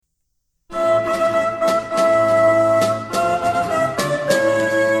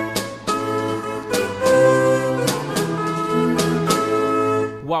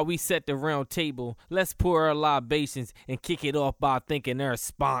we set the round table, let's pour our libations and kick it off by thanking our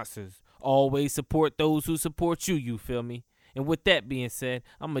sponsors. Always support those who support you, you feel me? And with that being said,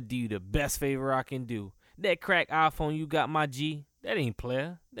 I'm going to do you the best favor I can do. That crack iPhone you got, my G, that ain't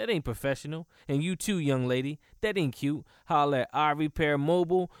player. That ain't professional. And you too, young lady, that ain't cute. Holla at iRepair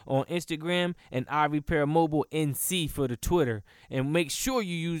Mobile on Instagram and iRepair Mobile NC for the Twitter. And make sure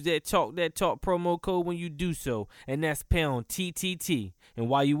you use that talk promo code when you do so. And that's pound TTT. And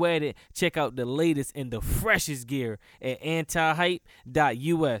while you at it, check out the latest and the freshest gear at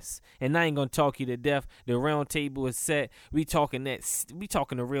antihype.us. And I ain't gonna talk you to death. The round table is set. We talking a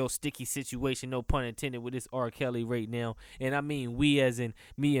real sticky situation, no pun intended, with this R. Kelly right now. And I mean we as in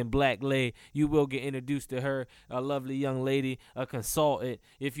me and Black Lay. You will get introduced to her, a lovely young lady, a consultant.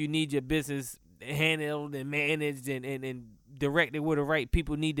 If you need your business handled and managed and directed where the right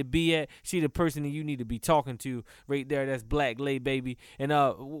people need to be at, she the person that you need to be talking to right there. That's Black Lay, baby. And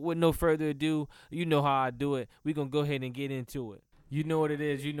with no further ado, you know how I do it. We gonna go ahead and get into it. You know what it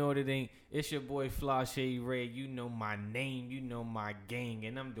is, you know what it ain't. It's your boy Fly Shade Ray. You know my name, you know my gang,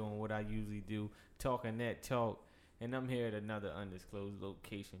 and I'm doing what I usually do, talking that talk. And I'm here at another undisclosed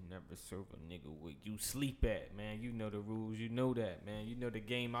location. Never serve a nigga where you sleep at, man. You know the rules. You know that, man. You know the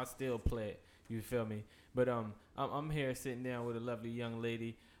game. I still play it. You feel me? But I'm here sitting down with a lovely young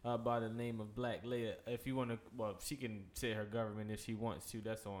lady by the name of Black Lay. If you want to, well, she can say her government if she wants to.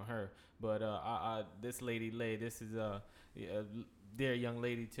 That's on her. But this lady Lay, this is a dear young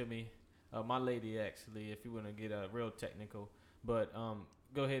lady to me. My lady, actually, if you want to get real technical. But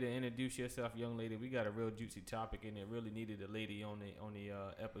go ahead and introduce yourself, young lady. We got a real juicy topic, and it really needed a lady on the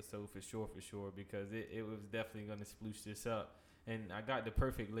episode for sure, because it was definitely going to sploosh this up. And I got the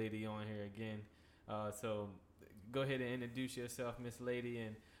perfect lady on here again. So go ahead and introduce yourself, Miss Lady.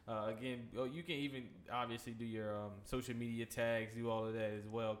 And again, you can even obviously do your social media tags, do all of that as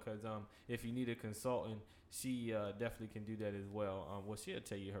well, because if you need a consultant, she definitely can do that as well. Well, she'll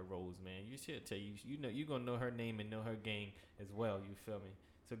tell you her roles, man. She'll tell you, you're going to know her name and know her gang as well, you feel me?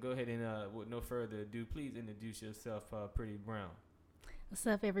 So go ahead and, with no further ado, please introduce yourself, Pretty Brown. What's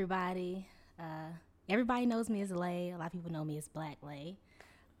up, everybody? Everybody knows me as Lay. A lot of people know me as Black Lay.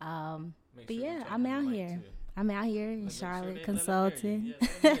 But yeah, I'm out here. I'm out here in Charlotte consulting.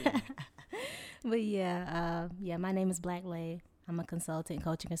 But yeah, my name is Black Lay. I'm a consultant,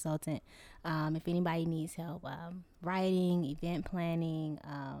 coaching consultant. If anybody needs help, writing, event planning,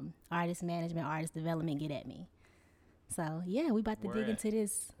 artist management, artist development, get at me. So yeah, we about to dig into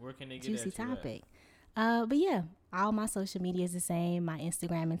this juicy topic. But yeah, all my social media is the same. My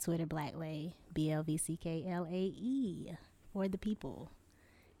Instagram and Twitter, Black Lay, BLVCKLAE, for the people.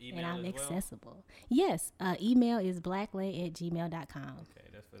 Email and I'm as accessible. Well? Yes, email is blacklay@gmail.com. Okay,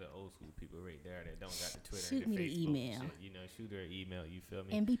 that's for the old school people right there that don't got the Twitter Shoot and the me Facebook the email. Shit, shoot her an email, you feel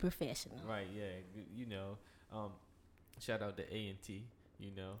me? And be professional. Right, yeah. Shout out to A&T,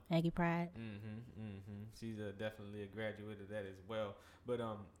 Aggie Pride. She's definitely a graduate of that as well. But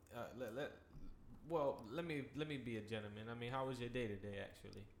let me be a gentleman. I mean, how was your day today,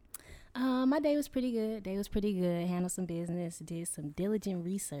 actually? My day was pretty good. Handled some business. Did some diligent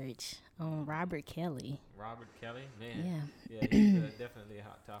research on Robert Kelly. Robert Kelly? Man. Yeah. Yeah, he's definitely a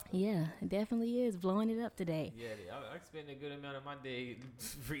hot topic. Yeah, it definitely is. Blowing it up today. Yeah, I spent a good amount of my day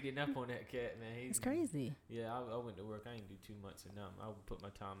reading up on that cat, man. It's crazy. Yeah, I went to work. I didn't do too much enough. I would put my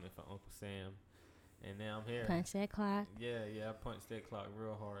time in for Uncle Sam. And now I'm here. Punch that clock. Yeah, I punched that clock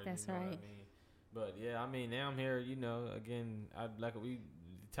real hard. That's you know right. What I mean? But yeah, I mean, now I'm here, again, the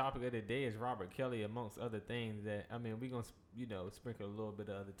topic of the day is Robert Kelly, amongst other things that, I mean, we're going to, sprinkle a little bit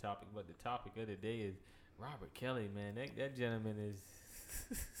of other topic, but the topic of the day is Robert Kelly, man. That gentleman is,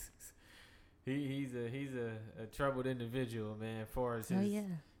 he's a troubled individual, man, as far as his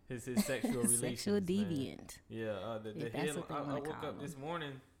sexual relations. Sexual deviant. Man. Yeah, the headline, I woke up this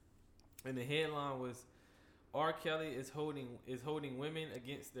morning and the headline was, R. Kelly is holding women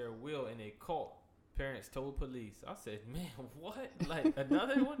against their will in a cult. Parents told police. I said, man, what? Like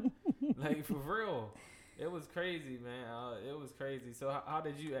another one? Like for real? It was crazy, man. It was crazy. So how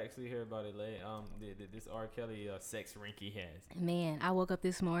did you actually hear about it, Lay? This R. Kelly sex rink he has. Man, I woke up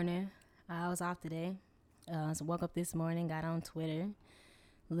this morning. I was off today. So woke up this morning, got on Twitter,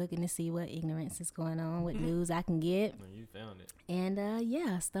 looking to see what ignorance is going on, what news I can get. Well, you found it. And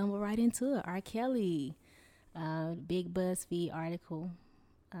I stumbled right into it. R. Kelly, big BuzzFeed article.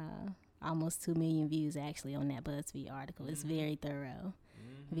 Almost 2 million views actually on that BuzzFeed article. It's very thorough,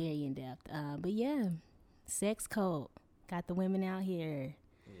 very in depth. But yeah, sex cult got the women out here,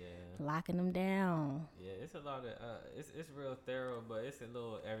 locking them down. Yeah, it's a lot of it's real thorough, but it's a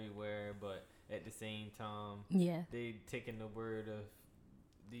little everywhere. But at the same time, they taking the word of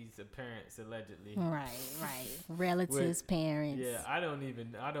these parents allegedly. Right. Relatives, parents. Yeah, I don't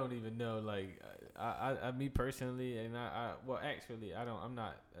even know. Like, I me personally, and well, actually, I'm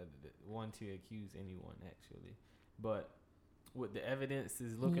not one to accuse anyone actually, but what the evidence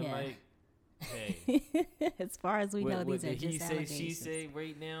is looking like. Hey, as far as we know, these are just allegations. She say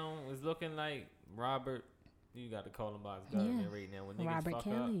right now is looking like Robert. You got to call him by his government right now. When niggas Robert fuck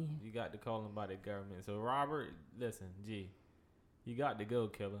Kelly. up, you got to call him by the government. So Robert, listen, you got to go,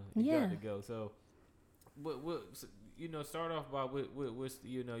 killer. You got to go. So, what start off by what's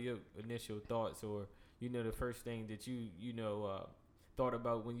your initial thoughts, or the first thing that you thought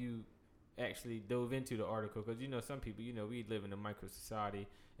about when you actually dove into the article, because some people we live in a micro society,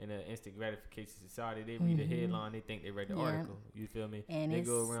 in an instant gratification society. They read the headline, they think they read the article. You feel me? And they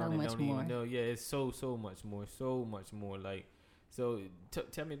go around and don't more. even know. Yeah, it's so much more. Like, so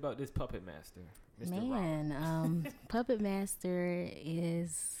tell me about this Puppet Master, Mr. Man. Puppet Master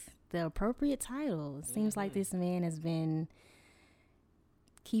is the appropriate title. It seems like this man has been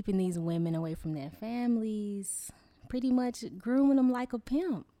keeping these women away from their families, pretty much grooming them like a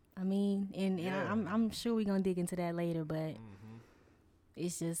pimp. I mean, and I'm sure we're gonna dig into that later, but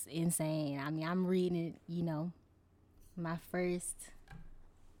it's just insane. I mean, I'm reading it. My first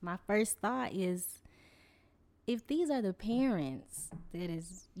thought is, if these are the parents that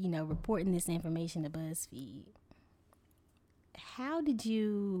is reporting this information to BuzzFeed, how did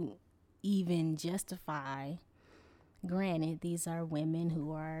you even justify? Granted, these are women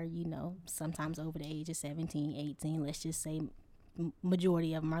who are sometimes over the age of 17, 18. Let's just say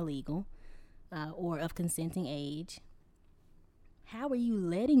majority of them are legal or of consenting age. How are you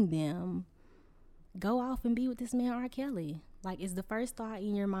letting them go off and be with this man R. Kelly? Like, is the first thought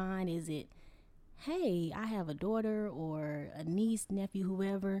in your mind, is it, hey, I have a daughter or a niece, nephew,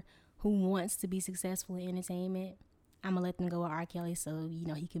 whoever, who wants to be successful in entertainment? I'm gonna let them go with R. Kelly so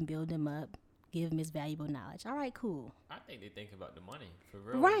he can build them up, give him his valuable knowledge. All right, cool. I think they think about the money, for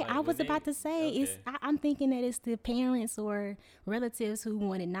real. Right, like, I was about to say, I'm thinking that it's the parents or relatives who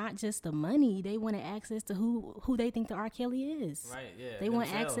wanted not just the money, they wanted access to who they think the R. Kelly is. Right, yeah. They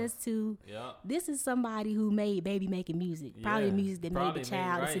want access to, this is somebody who made baby making music. Probably the music that made the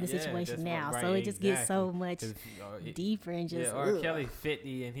child that's in the situation now. So it just gets so much deeper and just... Yeah, R. Kelly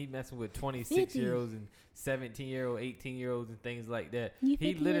 50 and he messing with 26-year-olds and 17-year-old, 18-year-olds and things like that.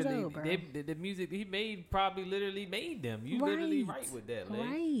 He literally, old, the music he made probably literally made them. You literally right with that, Lay.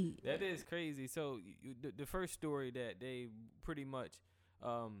 Right. That is crazy. So the first story that they pretty much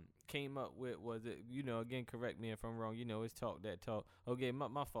came up with was it, again, correct me if I'm wrong. It's talk that talk. Okay,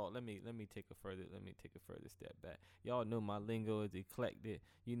 my fault. Let me take a further step back. Y'all know my lingo is eclectic.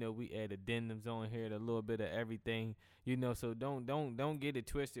 We add addendums on here, a little bit of everything. So don't get it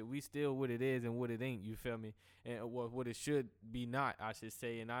twisted. We still what it is and what it ain't. You feel me? And what it should be not, I should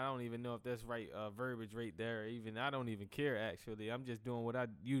say. And I don't even know if that's right verbiage right there. Even I don't even care actually. I'm just doing what I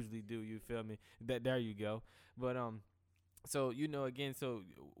usually do. You feel me? There you go. But So again, so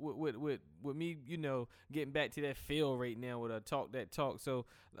with me, getting back to that feel right now with a talk that talk. So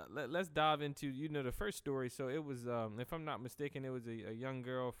let's dive into the first story. So it was if I'm not mistaken, it was a young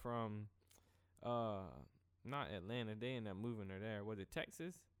girl from not Atlanta. They ended up moving her there. Was it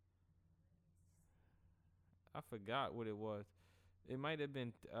Texas? I forgot what it was. It might have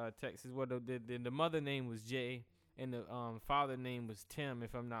been Texas. Well, the mother name was Jay, and the father name was Tim,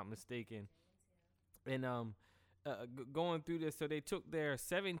 if I'm not mistaken. And going through this, so they took their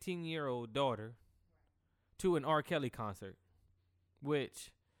 17-year-old daughter to an R. Kelly concert,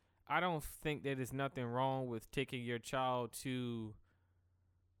 which I don't think that there's nothing wrong with taking your child to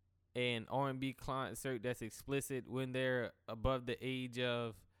an R&B concert that's explicit when they're above the age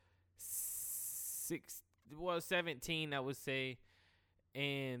of 17, I would say,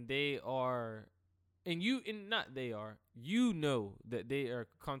 and they are, that they are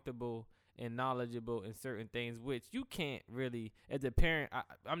comfortable and knowledgeable in certain things, which you can't really, as a parent.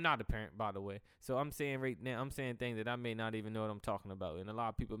 I'm not a parent, by the way, so I'm saying right now, I'm saying things that I may not even know what I'm talking about, and a lot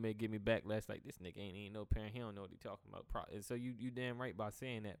of people may give me backlash like, this nigga ain't no parent, he don't know what he talking about. And so you damn right by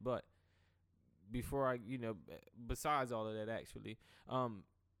saying that. But before I, besides all of that, actually,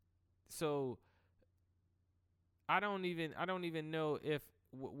 so I don't even know if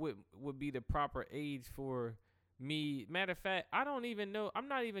what would be the proper age for me. Matter of fact, I don't even know. I'm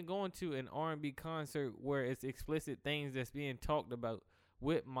not even going to an R&B concert where it's explicit things that's being talked about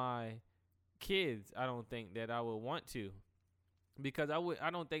with my kids. I don't think that I would want to, because I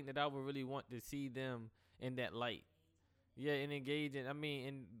don't think that I would really want to see them in that light. Yeah, and engage in. I mean,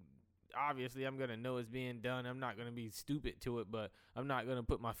 and obviously I'm gonna know it's being done. I'm not gonna be stupid to it, but I'm not gonna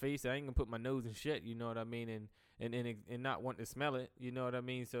put my face. I ain't gonna put my nose in shit. You know what I mean? And not want to smell it. You know what I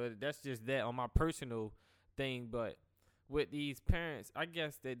mean? So that's just that on my personal thing. But with these parents, I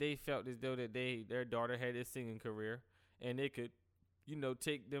guess that they felt as though that their daughter had a singing career, and they could,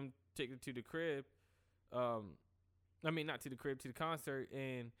 take them to the crib. Not to the crib, to the concert,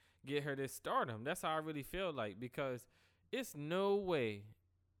 and get her to stardom. That's how I really feel like, because it's no way.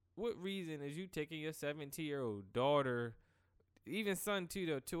 What reason is you taking your 17-year-old daughter, even son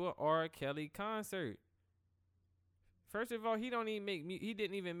to a R. Kelly concert? First of all, he didn't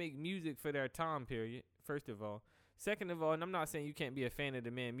even make music for their time period. First of all, second of all, and I'm not saying you can't be a fan of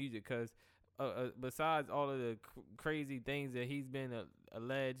the man's music, because besides all of the crazy things that he's been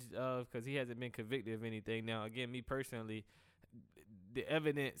alleged of, because he hasn't been convicted of anything. Now, again, me personally, the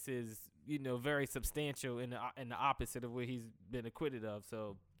evidence is very substantial in the opposite of what he's been acquitted of.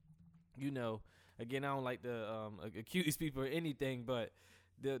 So, again, I don't like to accuse people or anything, but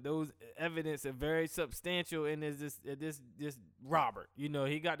those evidence are very substantial. And there's this Robert,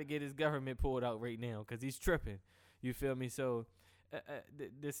 he got to get his government pulled out right now because he's tripping. You feel me? So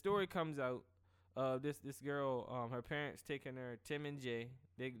the story comes out. This girl, her parents taking her, Tim and Jay,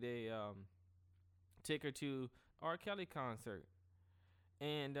 they take her to R. Kelly concert,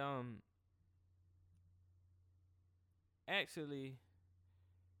 and actually,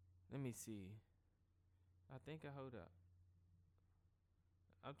 let me see. Hold up.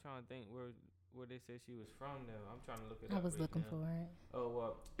 I'm trying to think where they said she was from now. I'm trying to look it up. I was looking for it. Oh,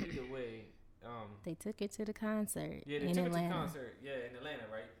 well, either way, they took her to the concert. Yeah, they in took Atlanta. her to the concert. Yeah, in Atlanta,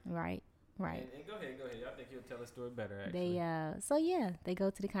 right? Right. And go ahead. I think you'll tell the story better, actually. They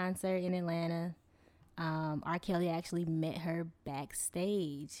go to the concert in Atlanta. R. Kelly actually met her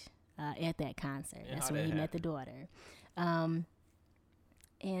backstage at that concert. And that's where he met the daughter. And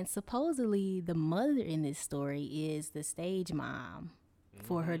supposedly the mother in this story is the stage mom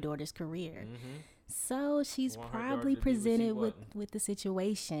for her daughter's career. Mm-hmm. So she's probably presented with the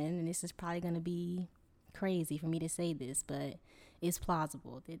situation, and this is probably going to be crazy for me to say this, but it's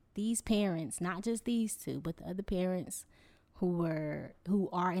plausible that these parents, not just these two, but the other parents who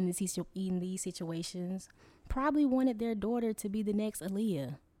are in these situations, probably wanted their daughter to be the next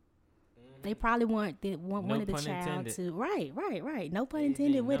Aaliyah. They probably wanted the child to right. No pun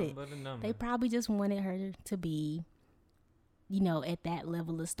intended with it. They probably just wanted her to be, at that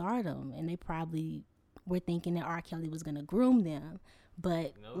level of stardom, and they probably were thinking that R. Kelly was gonna groom them.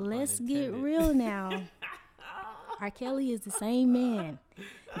 But let's get real now. R. Kelly is the same man.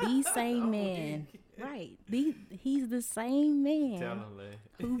 The same man. Right. He's the same man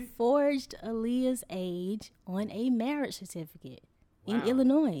who forged Aaliyah's age on a marriage certificate in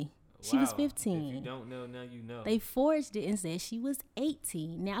Illinois. She was 15. If you don't know, now you know. They forged it and said she was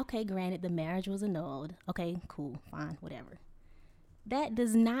 18. Now, okay, granted, the marriage was annulled. Okay, cool, fine, whatever. That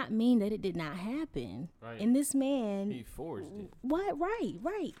does not mean that it did not happen. Right. And this man... He forged it. What?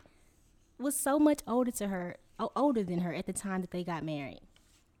 Right. Was so much older than her at the time that they got married.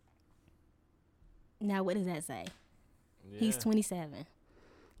 Now, what does that say? Yeah. He's 27.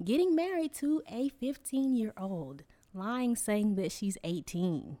 Getting married to a 15-year-old. Lying, saying that she's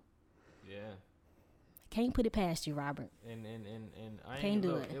 18. Yeah. Can't put it past you, Robert. And I can't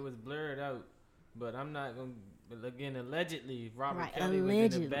do it. It was blurred out, but I'm not gonna. Again, allegedly, Robert Kelly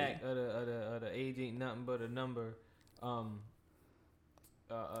was in the back of the age ain't nothing but a number. On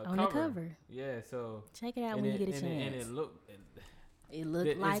the cover. Yeah. So check it out when you get a chance. And it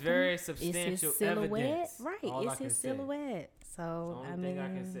looked like it's very substantial. It's his silhouette, evidence. right? It's his silhouette. So the only thing I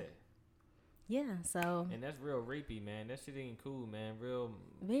can say. Yeah, so and that's real rapey, man. That shit ain't cool, man. Real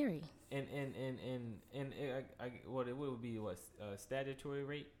very. And what it would be statutory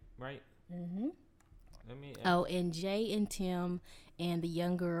rape, right? Mm-hmm. And Jay and Tim and the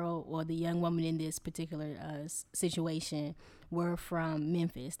young girl or the young woman in this particular situation were from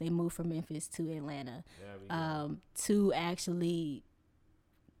Memphis. They moved from Memphis to Atlanta to actually,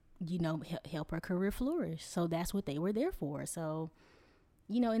 help her career flourish. So that's what they were there for. So.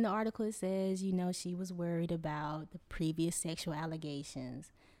 In the article it says, she was worried about the previous sexual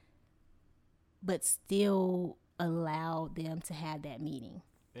allegations, but still allowed them to have that meeting.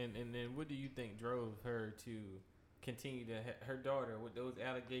 And then what do you think drove her to continue to her daughter with those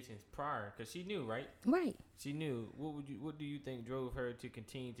allegations prior? Because she knew, right? Right. She knew. What do you think drove her to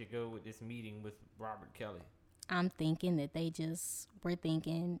continue to go with this meeting with Robert Kelly? I'm thinking that they just were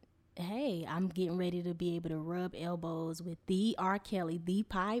thinking, hey, I'm getting ready to be able to rub elbows with the R. Kelly, the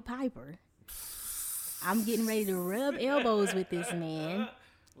Pied Piper. I'm getting ready to rub elbows with this man.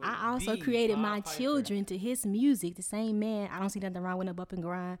 I also created my children to his music. The same man. I don't see nothing wrong with a bump and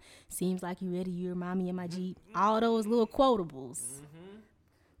grind. Seems like you ready. You remind me of my Jeep. All those little quotables.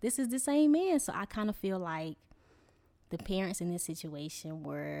 This is the same man. So I kind of feel like the parents in this situation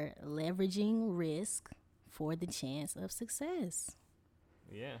were leveraging risk for the chance of success.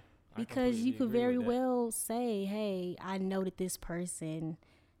 Yeah. Because you could very well say, hey, I know that this person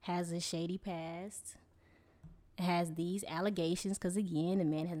has a shady past, has these allegations, because again, the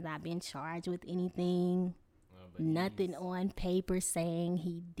man has not been charged with anything, nothing on paper saying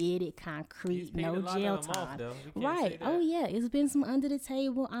he did it concrete, no jail time. Right. Oh yeah, it's been some under the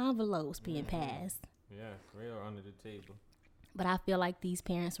table envelopes being passed. Yeah, real under the table. But I feel like these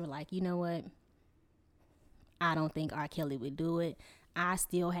parents were like, you know what? I don't think R. Kelly would do it. I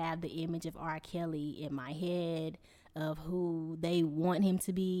still have the image of R. Kelly in my head of who they want him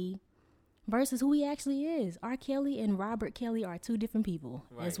to be versus who he actually is. R. Kelly and Robert Kelly are two different people,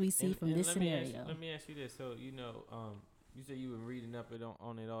 as we see from this scenario. Let me ask you this. So, you said you were reading up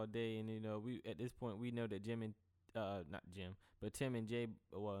on it all day, and, we at this point, we know that Tim and Jay,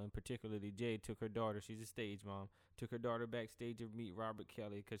 well, and particularly Jay, took her daughter. She's a stage mom. Took her daughter backstage to meet Robert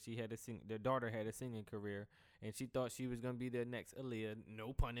Kelly because their daughter had a singing career, and she thought she was gonna be their next Aaliyah.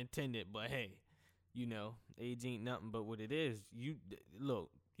 No pun intended, but hey, age ain't nothing but what it is.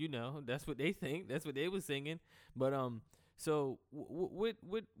 That's what they think. That's what they was singing. But so what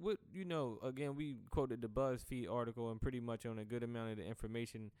again, we quoted the BuzzFeed article and pretty much on a good amount of the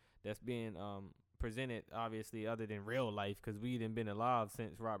information that's being presented, obviously, other than real life, because we done been alive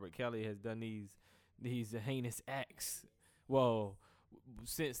since Robert Kelly has done these heinous acts. Well,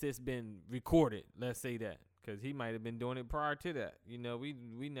 since this been recorded, let's say that, because he might have been doing it prior to that.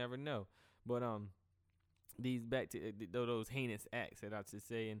 We never know. But these back to those heinous acts that I should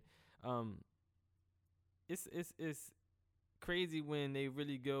say, and it's crazy when they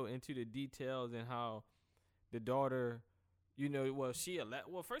really go into the details and how the daughter,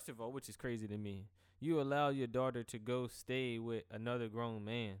 first of all, which is crazy to me, you allow your daughter to go stay with another grown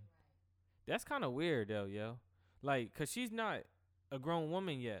man. That's kind of weird though, yo. Like, cause she's not a grown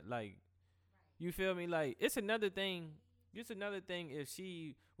woman yet. Like, you feel me? Like, it's another thing if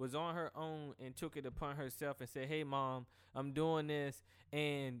she was on her own and took it upon herself and said, "Hey, mom, I'm doing this,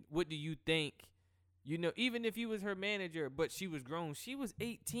 and what do you think?" Even if you was her manager, but she was grown. She was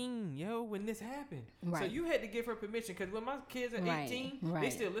 18, yo, when this happened. Right. So you had to give her permission, because when my kids are 18, they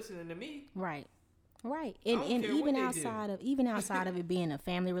still listening to me. Right. Right. And even outside of it being a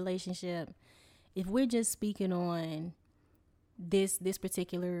family relationship, if we're just speaking on this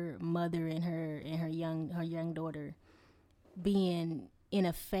particular mother and her young daughter being in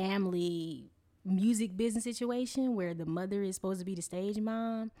a family music business situation where the mother is supposed to be the stage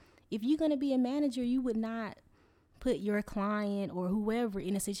mom, if you're going to be a manager, you would not put your client or whoever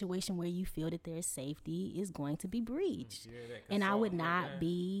in a situation where you feel that their safety is going to be breached. And I would not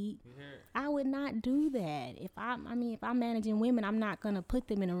do that. If I'm managing women, I'm not going to put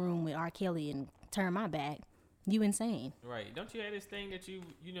them in a room with R. Kelly and turn my back. You insane. Right. Don't you have this thing that you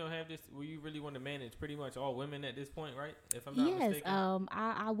have this where you really want to manage pretty much all women at this point, right? If I'm not mistaken. Yes.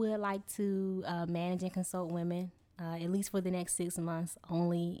 I would like to manage and consult women. At least for the next 6 months,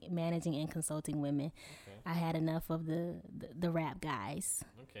 only managing and consulting women. Okay. I had enough of the rap guys.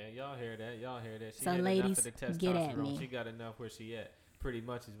 Okay, y'all hear that? She so had ladies, enough of the testosterone. Get at me. She got enough where she at. Pretty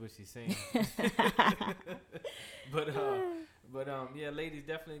much is what she's saying. But yeah, ladies,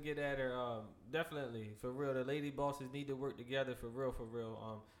 definitely get at her. Definitely, for real. The lady bosses need to work together for real.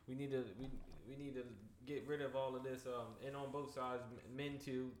 We need to get rid of all of this. And on both sides, men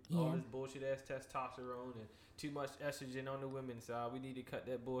too. Yeah. All this bullshit ass testosterone and too much estrogen on the women's side. We need to cut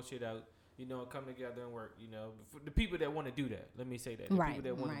that bullshit out. Come together and work. For the people that want to do that. Let me say that. The people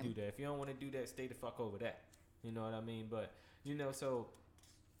that want to do that. If you don't want to do that, stay the fuck over that. You know what I mean? But so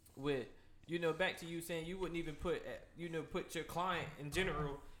with back to you saying you wouldn't even put your client in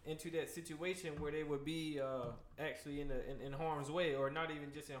general into that situation where they would be actually in harm's way, or not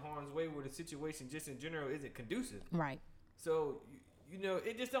even just in harm's way, where the situation just in general isn't conducive. Right. So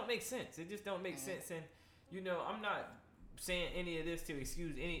it just don't make sense. And I'm not saying any of this to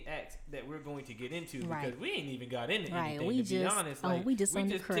excuse any acts that we're going to get into, because we ain't even got into anything, to be honest. We just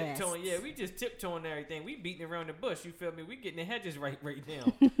tiptoeing. Yeah, we just tiptoeing everything. We beating around the bush. You feel me? We getting the hedges right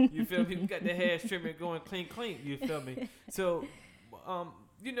now. You feel me? We got the hair trimmer going clean. You feel me? So,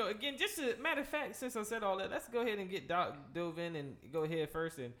 again, just a matter of fact, since I said all that, let's go ahead and get dove in and go ahead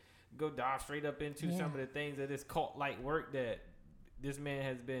first and go dive straight up into some of the things of this cult-like work that this man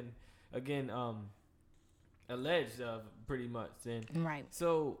has been, again, alleged of, pretty much. And right.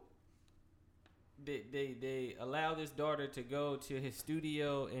 So they allowed his daughter to go to his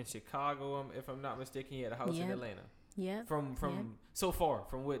studio in Chicago. If I'm not mistaken, he had a house in Atlanta. Yeah. From so far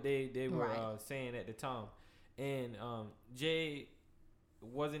from what they were saying at the time, and Jay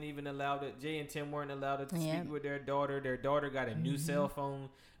wasn't even allowed to. Jay and Tim weren't allowed to speak with their daughter. Their daughter got a new cell phone.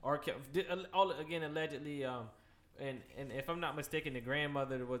 All again allegedly. And if I'm not mistaken, the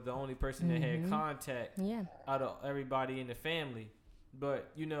grandmother was the only person that had contact out of everybody in the family.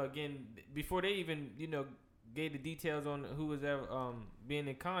 But again, before they even gave the details on who was ever being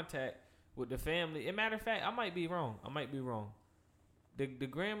in contact with the family. As a matter of fact, I might be wrong. The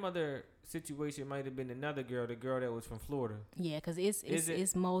grandmother situation might have been another girl, the girl that was from Florida. Yeah, because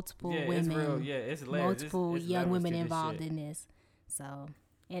it's multiple women. It's real. Yeah, it's multiple it's young women involved in this. So,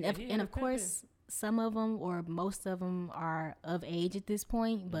 and of course, some of them or most of them are of age at this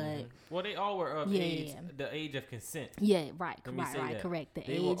point, but well, they all were of age, the age of consent. Yeah, right, correct.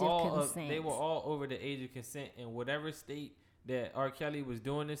 The age of consent. They were all over the age of consent, in whatever state that R. Kelly was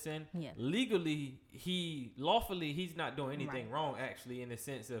doing this in. Legally, lawfully, he's not doing anything wrong, actually, in the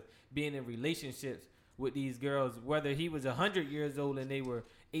sense of being in relationships with these girls, whether he was 100 years old and they were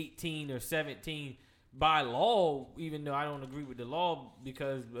 18 or 17. By law, even though I don't agree with the law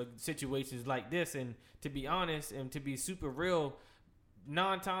because of situations like this, and to be honest and to be super real,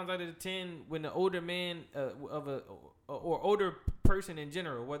 9 times out of 10, when the older man or older person in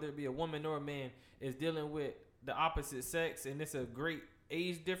general, whether it be a woman or a man, is dealing with the opposite sex and it's a great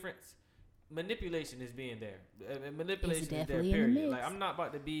age difference, manipulation is being there. Manipulation is there, period. Like, I'm not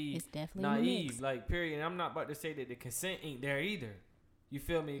about to be naive, like, period. And I'm not about to say that the consent ain't there either. You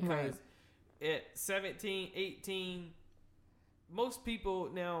feel me? Because at 17, 18, most people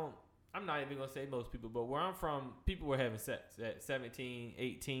now, I'm not even going to say most people, but where I'm from, people were having sex at 17,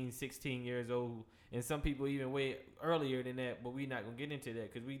 18, 16 years old. And some people even way earlier than that, but we're not going to get into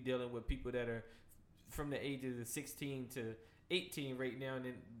that because we're dealing with people that are from the ages of 16 to 18 right now. And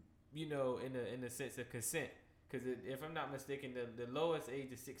then, in the sense of consent. Because if I'm not mistaken, the lowest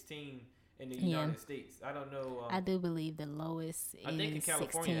age is 16 in the United States. I don't know. I do believe the lowest I think in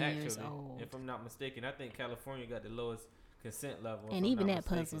California, 16 years actually, old. if I'm not mistaken. I think California got the lowest consent level. And even that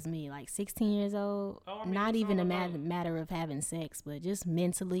puzzles me. Like 16 years old, not even a matter of having sex, but just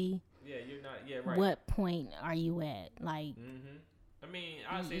mentally. Yeah, you're not. Yeah, right. What point are you at? Like, I mean,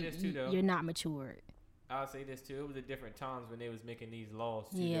 I'll say this too, though. You're not matured. I'll say this too. It was a different times when they was making these laws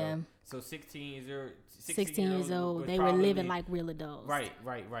too. Yeah. Though. So 16 years old, they were living like real adults. Right.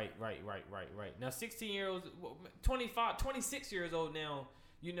 Now 16-year-olds, 25, 26 years old now,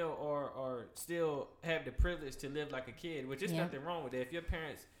 are still have the privilege to live like a kid, which is nothing wrong with that. If your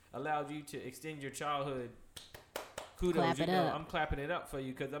parents allowed you to extend your childhood, kudos, I'm clapping it up for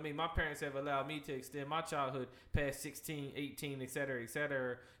you, because I mean, my parents have allowed me to extend my childhood past 16, 18, etc.,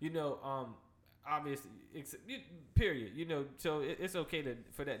 etc. Obviously, period. So it's okay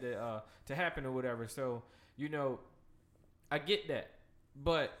for that to happen or whatever. So I get that,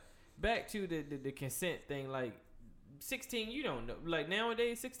 but back to the consent thing. Like 16, you don't know. Like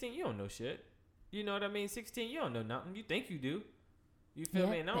nowadays, 16, you don't know shit. You know what I mean? 16, you don't know nothing. You think you do. You feel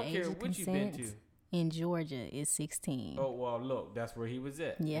me? And I don't care what you've been to. In Georgia is 16. Oh well, look, that's where he was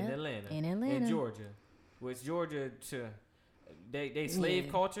at. In Atlanta. In Georgia, which Georgia to. They slave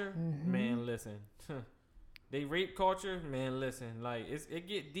culture, man. Listen, they rape culture, man. Listen, like it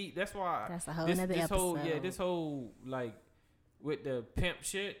get deep. That's why that's a whole nother episode. This whole like with the pimp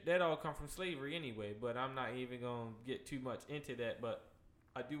shit, that all come from slavery anyway. But I'm not even gonna get too much into that. But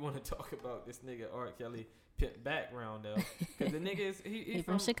I do want to talk about this nigga R. Kelly pimp background though, because the nigga is he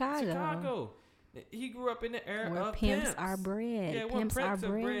from Chicago. He grew up in the era where of pimps are bred. Yeah, where pimps are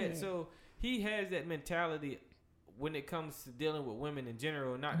bred. So he has that mentality when it comes to dealing with women in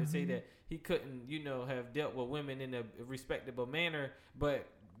general. Not to say that he couldn't, have dealt with women in a respectable manner, but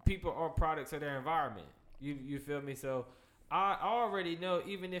people are products of their environment. You feel me? So I already know,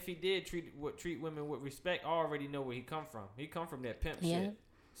 even if he did treat women with respect, I already know where he come from. He come from that pimp shit.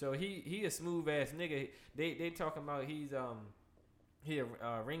 So he a smooth ass nigga. They talking about he's he a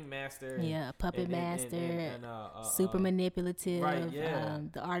ringmaster. A puppet master. And super manipulative. Right, yeah.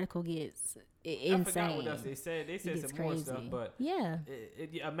 The article gets insane. I forgot what else they said. They said some crazy. More stuff, but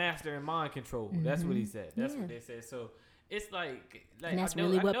a master in mind control. That's what he said. That's what they said. So it's like and that's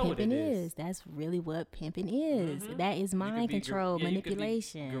really what pimping is. That's really what pimping is. That is mind control,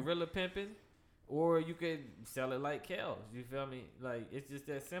 manipulation. You could be guerrilla pimping, or you could sell it like Kels. You feel me? Like, it's just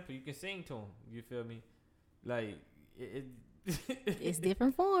that simple. You can sing to them. You feel me? Like it's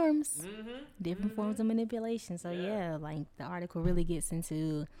different forms. Different forms of manipulation. So like the article really gets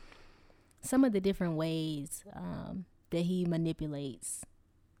into some of the different ways that he manipulates.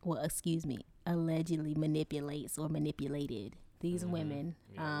 Well, excuse me, allegedly manipulates or manipulated these women,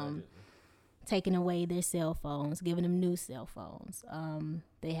 Yeah, taking away their cell phones, giving them new cell phones.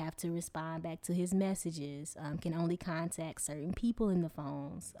 They have to respond back to his messages, can only contact certain people in the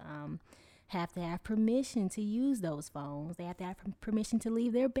phones, have to have permission to use those phones. They have to have permission to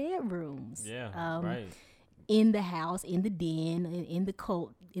leave their bedrooms. Yeah, right. In the house, in the den, in the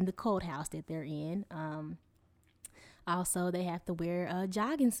cult house that they're in. Also, they have to wear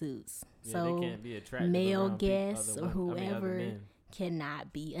jogging suits. Yeah, so they can't be attracted male around guests or other whoever men.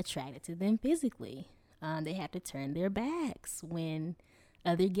 cannot be attracted to them physically. They have to turn their backs when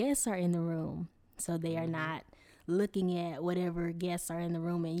other guests are in the room, so they are not looking at whatever guests are in the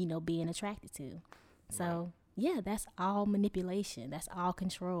room and being attracted to. So yeah, that's all manipulation. That's all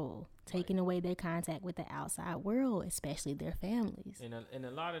control, taking away their contact with the outside world, especially their families. And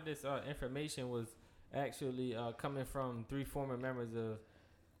a lot of this information was actually coming from 3 former members of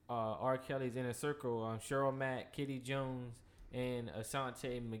R. Kelly's inner circle, Cheryl Mack, Kitty Jones, and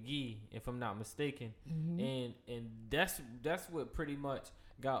Ashanti McGee, if I'm not mistaken. And that's what pretty much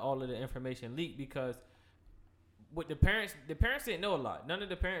got all of the information leaked, because with the parents didn't know a lot. None of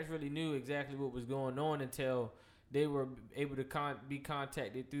the parents really knew exactly what was going on until they were able to be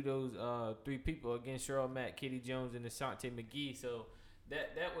contacted through those 3 people, again, Cheryl Mack, Kitty Jones, and Ashanti McGee. So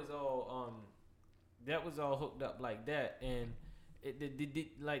that was all hooked up like that. And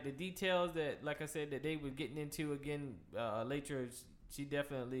the details that, like I said, that they were getting into again later, she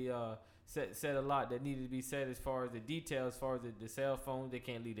definitely said a lot that needed to be said as far as the details, as far as the cell phones, they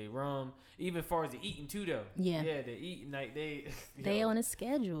can't leave their room, even as far as the eating too, though. Yeah, the eating, like they on a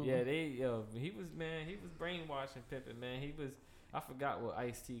schedule. Yeah, he was brainwashing, pimping, man. I forgot what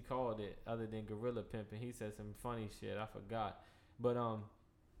Ice-T called it other than gorilla pimping. He said some funny shit, I forgot. But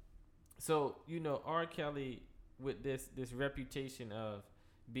so R. Kelly, with this reputation of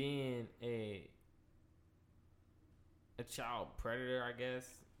being a child predator, I guess.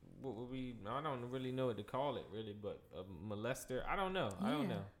 What would we? I don't really know what to call it, really, but a molester. I don't know. Yeah, I don't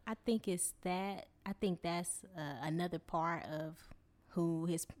know. I think it's that. I think that's another part of who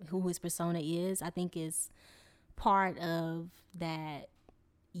his persona is. I think it's part of that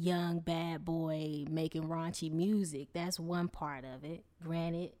young bad boy making raunchy music. That's one part of it.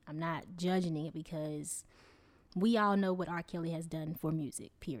 Granted, I'm not judging it, because we all know what R. Kelly has done for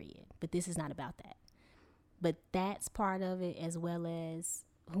music, period. But this is not about that. But that's part of it, as well as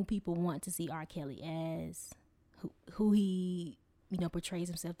who people want to see R. Kelly as, who he portrays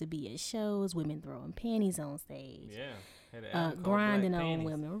himself to be at shows, women throwing panties on stage, grinding on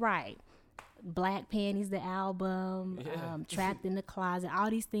women, right? Black Panties, the album, Trapped in the Closet, all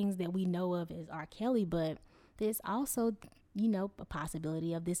these things that we know of as R. Kelly. But there's also a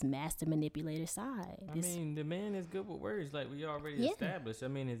possibility of this master manipulator side. I mean, the man is good with words, like we already established. I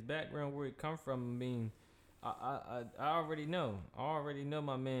mean, his background, where he come from. I mean, I already know. I already know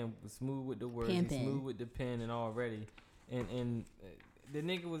my man was smooth with the words, he's smooth with the pen, and already, and the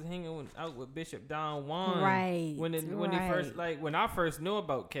nigga was hanging out with Bishop Don Juan, right? When he first, like, when I first knew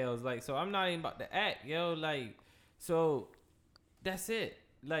about Kels, like, so I'm not even about to act, yo, like, so that's it.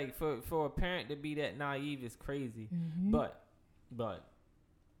 Like, for a parent to be that naive is crazy. But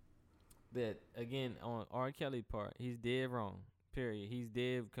that, again, on R. Kelly part, he's dead wrong. Period. He's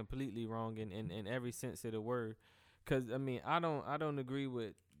dead completely wrong in every sense of the word. Cause I mean, I don't agree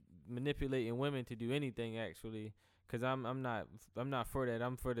with manipulating women to do anything, actually. Cause I'm not for that.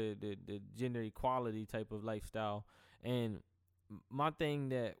 I'm for the gender equality type of lifestyle. And my thing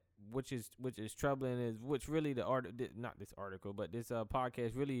that which is troubling is, which really not this article, but this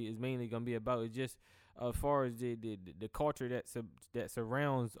podcast really is mainly gonna be about, is just as far as the culture that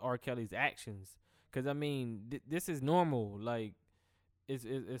surrounds R. Kelly's actions. Cause I mean, this is normal. Like,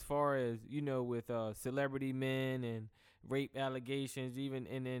 as far as with celebrity men and rape allegations, even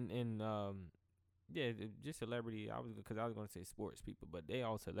in just celebrity. Because I was gonna say sports people, but they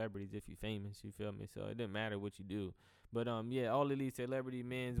all celebrities if you famous. You feel me? So it doesn't matter what you do. But all of these celebrity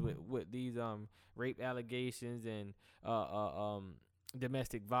men with these rape allegations and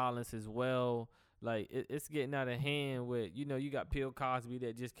domestic violence as well. Like, it's getting out of hand with, you got Bill Cosby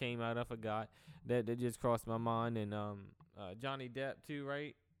that just came out. I forgot that just crossed my mind. And Johnny Depp too,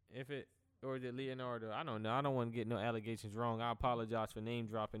 right? Or is it Leonardo? I don't know. I don't want to get no allegations wrong. I apologize for name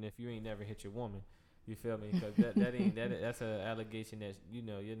dropping if you ain't never hit your woman. You feel me? Because that's an allegation that,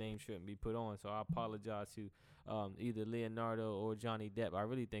 your name shouldn't be put on. So I apologize to either Leonardo or Johnny Depp. I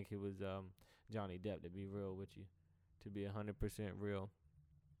really think it was Johnny Depp, to be real with you, to be 100% real.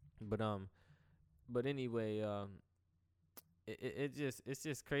 But anyway, it's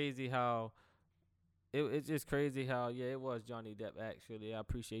just crazy how it's just crazy how it was Johnny Depp actually. I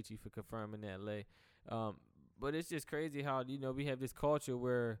appreciate you for confirming that, Lay. But it's just crazy how we have this culture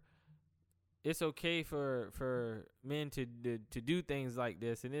where it's okay for men to do things like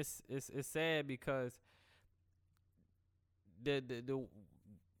this, and it's sad because the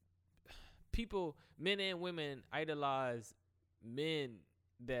people, men and women, idolize men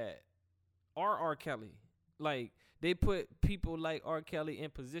that are R. Kelly. Like, they put people like R. Kelly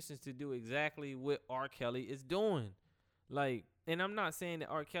in positions to do exactly what R. Kelly is doing. Like, and I'm not saying that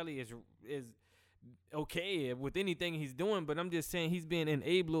R. Kelly is okay with anything he's doing, but I'm just saying he's being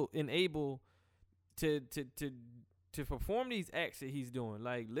enabled to perform these acts that he's doing.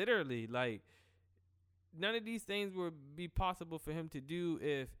 Like, literally, like, none of these things would be possible for him to do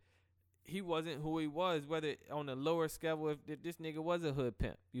if he wasn't who he was, whether on a lower scale, if this nigga was a hood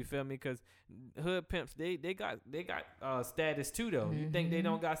pimp. You feel me? Because hood pimps, they got status too, though. You think they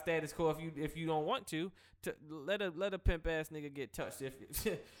don't got status quo if you don't want to let a pimp ass nigga get touched. If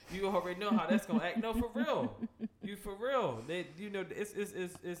you already know how that's gonna act. No, for real. You for real. They it's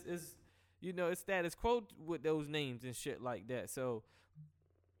it's status quo with those names and shit like that. So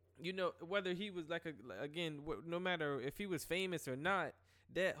whether he was like no matter if he was famous or not,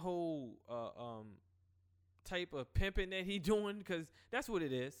 that whole type of pimping that he doing, because that's what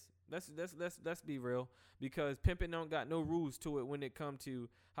it is. Let's be real, because pimping don't got no rules to it when it come to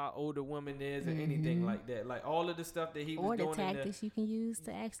how old a woman is or anything like that. Like, all of the stuff that he was doing, or the tactics you can use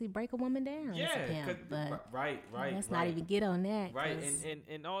to actually break a woman down. Yeah, right. Let's not even get on that. Right,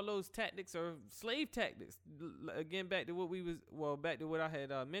 and all those tactics are slave tactics. Again, back to what I had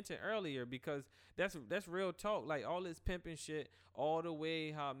mentioned earlier, because that's real talk. Like, all this pimping shit, all the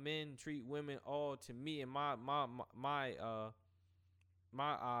way how men treat women, all to me and my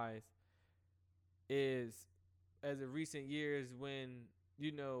eyes, is as of recent years when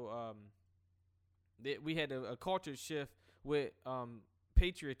that we had a culture shift with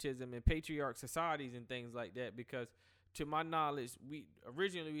patriotism and patriarch societies and things like that. Because to my knowledge, we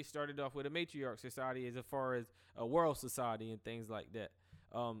started off with a matriarch society as far as a world society and things like that.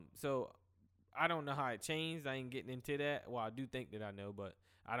 So I don't know how it changed. I ain't getting into that. Well, I do think that I know, but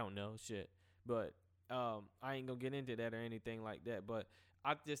I don't know shit. But I ain't gonna get into that or anything like that. But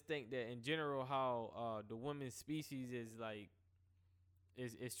I just think that in general, how the women's species is like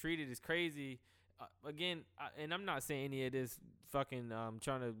is treated is crazy. And I'm not saying any of this fucking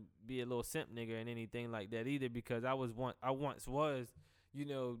trying to be a little simp nigga and anything like that either, because I once was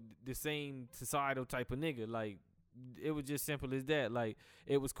the same societal type of nigga. Like, it was just simple as that. Like,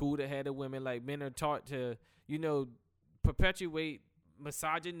 it was cool to have the women. Like, men are taught to perpetuate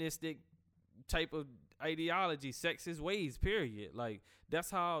misogynistic type of ideology, sexist ways, period. Like,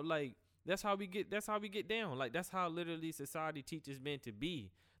 that's how we get down. Like, that's how literally society teaches men to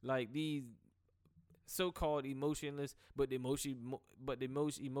be. Like, these so-called emotionless but the most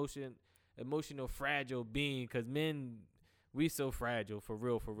emotional fragile being, because men, we so fragile for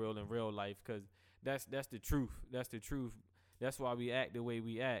real in real life, because that's the truth. That's why we act the way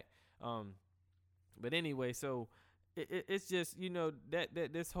we act. But anyway, so it's just that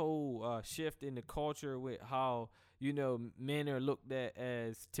this whole shift in the culture with how men are looked at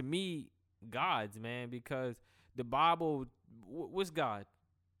as, to me, gods, man. Because the Bible, what's God?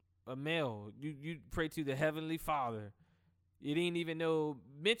 A male. You pray to the Heavenly Father. It ain't even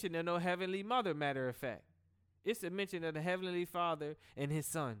mention of no Heavenly Mother. Matter of fact, it's a mention of the Heavenly Father and His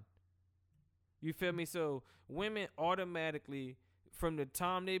Son. You feel me? So women automatically, from the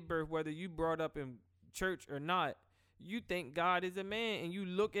time they birth, whether you brought up in church or not, you think God is a man, and you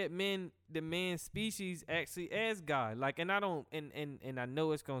look at men, the man species, actually as God. Like, and I don't, and I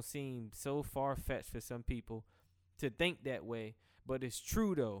know it's gonna seem so far fetched for some people to think that way, but it's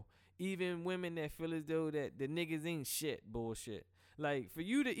true though. Even women that feel as though that the niggas ain't shit, bullshit. Like, for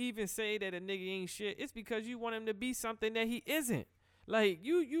you to even say that a nigga ain't shit, it's because you want him to be something that he isn't. Like,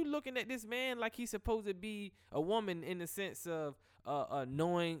 you looking at this man like he's supposed to be a woman, in the sense of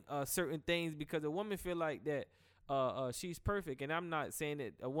knowing certain things, because a woman feel like that she's perfect. And I'm not saying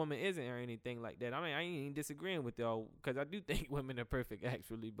that a woman isn't or anything like that. I mean, I ain't even disagreeing with y'all, because I do think women are perfect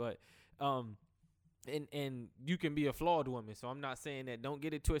actually, but and you can be a flawed woman. So I'm not saying that. Don't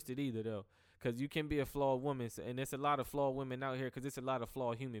get it twisted either though, because you can be a flawed woman, and there's a lot of flawed women out here, because it's a lot of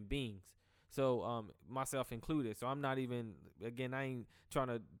flawed human beings. So myself included. So I'm not even, again, I ain't trying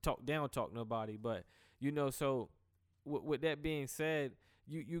to talk nobody, but so with that being said,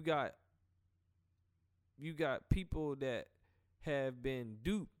 you got people that have been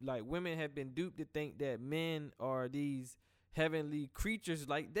duped. Like, women have been duped to think that men are these heavenly creatures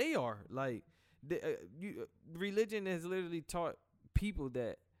like they are. Like, religion has literally taught people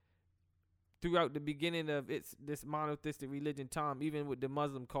that throughout the beginning of this monotheistic religion time, even with the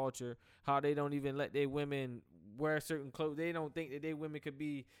Muslim culture, how they don't even let their women wear certain clothes. They don't think that their women could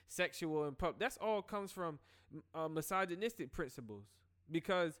be sexual and public. That's all comes from misogynistic principles,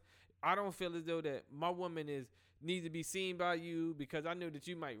 because I don't feel as though that my woman needs to be seen by you because I know that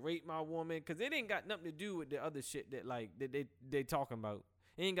you might rape my woman, because it ain't got nothing to do with the other shit that they talking about.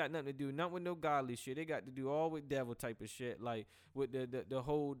 It ain't got nothing to do, not with no godly shit. They got to do all with devil type of shit, like with the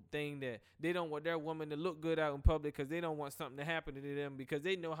whole thing that they don't want their woman to look good out in public because they don't want something to happen to them, because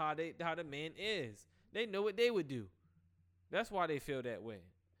they know how the man is. They know what they would do. That's why they feel that way.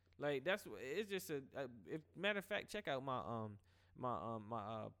 Like it's just matter of fact, check out my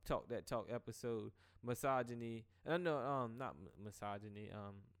talk episode, misogyny. No, not misogyny.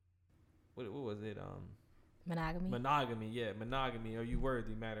 What was it? Monogamy, yeah, monogamy. Are you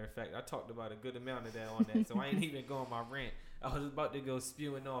worthy? Matter of fact, I talked about a good amount of that on that, so I ain't even going my rant. I was about to go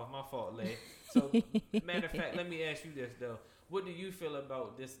spewing off. My fault, Lay. So, matter of fact, let me ask you this though: what do you feel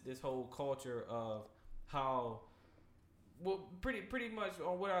about this whole culture of how? Well, pretty much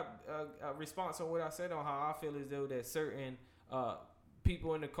on what I response on what I said on how I feel as though that certain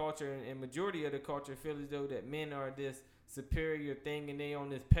people in the culture and majority of the culture feel as though that men are this superior thing and they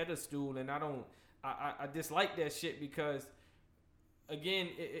on this pedestal, and I dislike that shit, because again,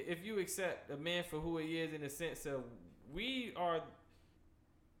 if you accept a man for who he is in the sense of we are,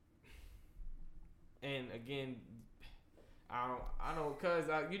 and again, I don't, cause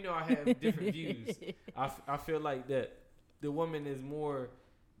I have different views. I feel like that the woman is more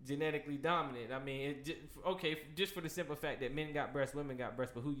genetically dominant. I mean, just for the simple fact that men got breasts, women got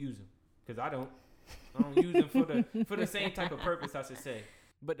breasts, but who use them? Cause I don't use them for the same type of purpose, I should say.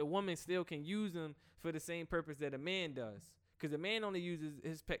 But the woman still can use them for the same purpose that a man does. Because a man only uses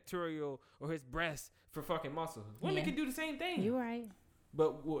his pectoral or his breast for fucking muscle. Women can do the same thing. You're right.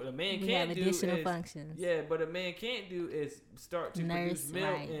 But what a man can't do is functions. Yeah, but a man can't do is start to produce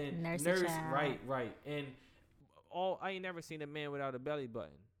milk and nurse right. And I ain't never seen a man without a belly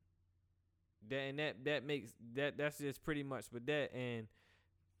button. That's just pretty much with that. And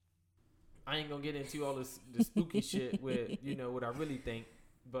I ain't gonna get into all the spooky shit with what I really think.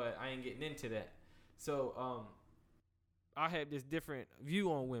 But I ain't getting into that. So I have this different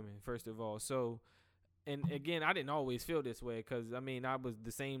view on women, first of all. So, and again, I didn't always feel this way, because I mean, I was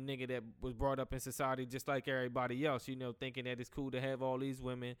the same nigga that was brought up in society just like everybody else, thinking that it's cool to have all these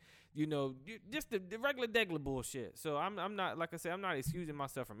women, just the regular degular bullshit. So I'm not, like I said, I'm not excusing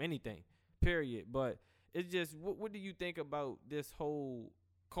myself from anything, period. But it's just, what do you think about this whole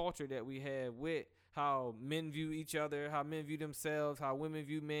culture that we have with how men view each other, how men view themselves, how women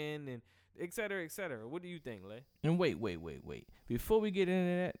view men, and et cetera, et cetera? What do you think, Lay? And wait. Before we get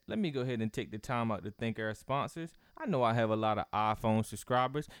into that, let me go ahead and take the time out to thank our sponsors. I know I have a lot of iPhone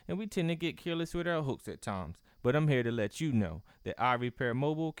subscribers, and we tend to get careless with our hooks at times. But I'm here to let you know that iRepair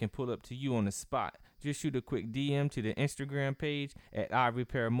Mobile can pull up to you on the spot. Just shoot a quick DM to the Instagram page at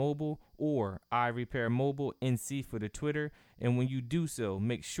iRepair Mobile or iRepair Mobile NC for the Twitter. And when you do so,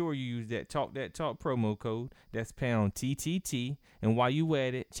 make sure you use that Talk promo code. That's pound TTT. And while you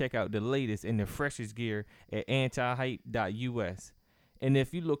at it, check out the latest and the freshest gear at antihype.us. And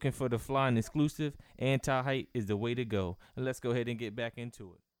if you're looking for the flying exclusive, Anti-Hype is the way to go. And let's go ahead and get back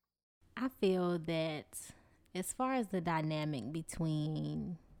into it. I feel that as far as the dynamic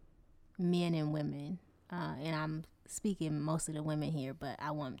between men and women, and I'm speaking most of the women here, but I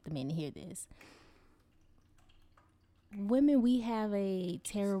want the men to hear this. Women, we have a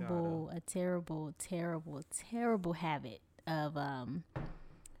terrible habit of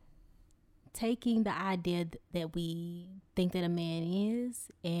taking the idea that we think that a man is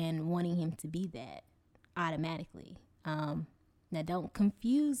and wanting him to be that automatically. Now, don't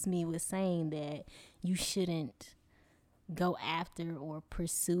confuse me with saying that you shouldn't go after or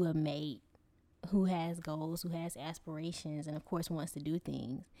pursue a mate who has goals, who has aspirations, and of course wants to do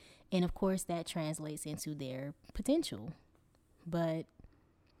things. And of course that translates into their potential. But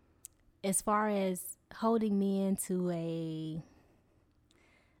as far as holding men to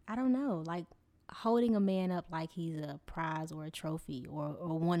like holding a man up like he's a prize or a trophy or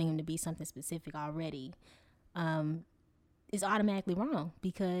wanting him to be something specific already, is automatically wrong,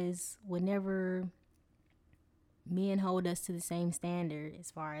 because whenever men hold us to the same standard as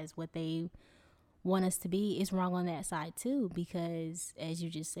far as what they want us to be, it's wrong on that side too, because as you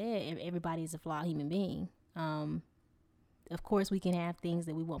just said, everybody is a flawed human being. Of course we can have things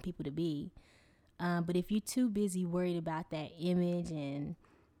that we want people to be, but if you're too busy worried about that image and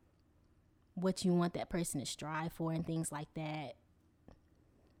what you want that person to strive for and things like that,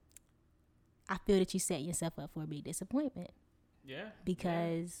 I feel that you set yourself up for a big disappointment. Yeah.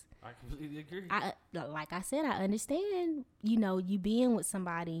 Because I completely agree. Like I said, I understand, you know, you being with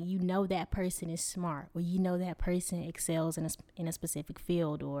somebody, you know that person is smart, or you know that person excels in a specific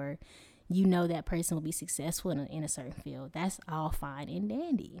field, or you know that person will be successful in a certain field. That's all fine and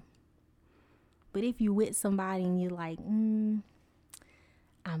dandy. But if you with somebody and you're like, I'm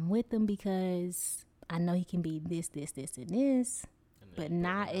with them because I know he can be this, this, this, and this, but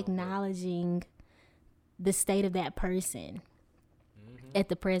not acknowledging the state of that person at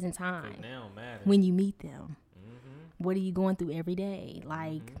the present time when you meet them. What are you going through every day?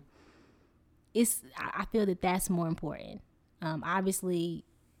 Like, I feel that that's more important. Obviously,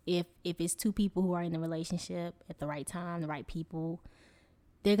 if it's two people who are in a relationship at the right time, the right people,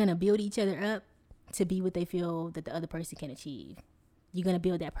 they're going to build each other up to be what they feel that the other person can achieve. You're going to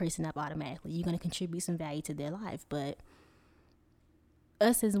build that person up automatically. You're going to contribute some value to their life. But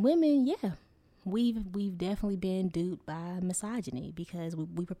us as women, yeah, we've definitely been duped by misogyny because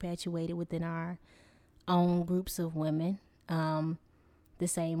we perpetuate it within our own groups of women. The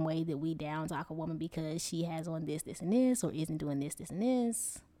same way that we down talk a woman because she has on this, this, and this, or isn't doing this, this, and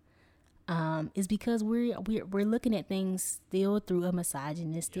this, is because we're looking at things still through a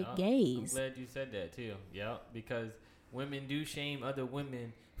misogynistic gaze. I'm glad you said that too. Yeah, because women do shame other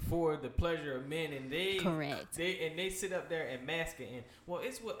women for the pleasure of men, and they sit up there and mask it. And well,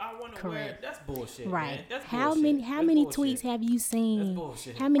 it's what I want to wear. That's bullshit, right? Man. That's how bullshit. How many tweets have you seen? That's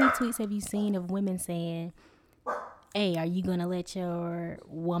bullshit. How many tweets have you seen of women saying, "Hey, are you gonna let your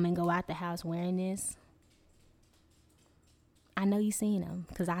woman go out the house wearing this?" I know you seen them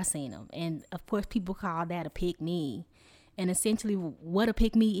because I seen them, and of course, people call that a pick me. And essentially, what a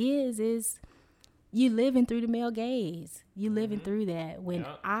pick me is you living through the male gaze. You living through that. When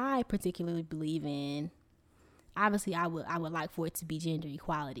I particularly believe in, obviously, I would like for it to be gender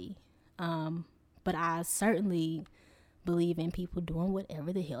equality, but I certainly believe in people doing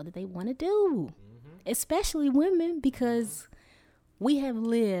whatever the hell that they want to do, especially women, because we have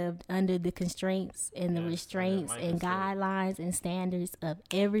lived under the constraints and the restraints and guidelines and standards of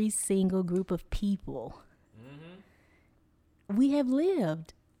every single group of people. We have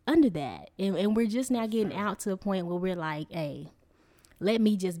lived under that, and we're just now getting out to a point where we're like, hey, let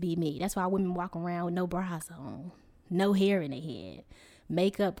me just be me. That's why women walk around with no bras on, no hair in their head,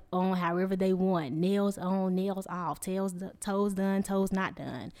 makeup on however they want, nails on, nails off, toes done, toes not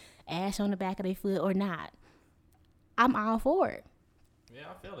done, ash on the back of their foot or not. I'm all for it. Yeah,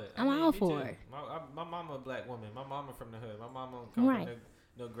 I feel it. I'm all for it. My mama a black woman. My mama from the hood. My mama come from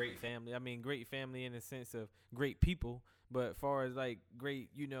no great family. I mean, great family in the sense of great people, but as far as like great,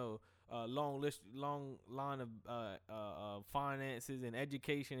 long line of finances and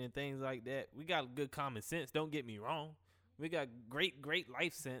education and things like that. We got good common sense. Don't get me wrong. We got great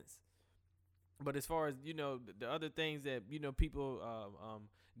life sense. But as far as the other things that people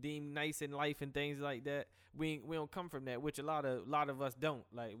deem nice in life and things like that, we don't come from that, which a lot of us don't.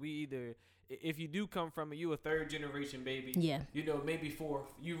 Like, we either, if you do come from it, you a third generation baby. Yeah. Maybe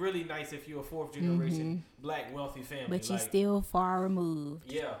fourth. You really nice if you're a fourth generation black wealthy family. But you still far removed.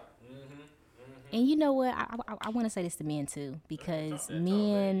 Yeah. And you know what? I want to say this to men too, because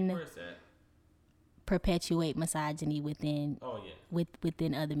men perpetuate misogyny within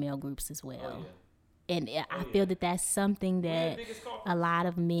within other male groups as well. Oh, yeah. And I feel that that's something that a lot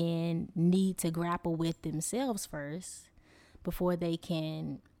of men need to grapple with themselves first before they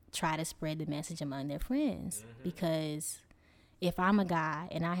can try to spread the message among their friends. Because if I'm a guy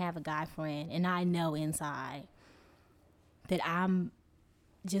and I have a guy friend and I know inside that I'm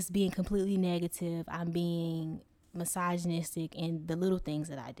just being completely negative, I'm being misogynistic in the little things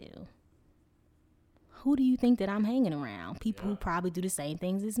that I do, who do you think that I'm hanging around? People who probably do the same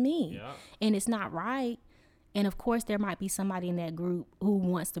things as me. Yeah. And it's not right. And of course, there might be somebody in that group who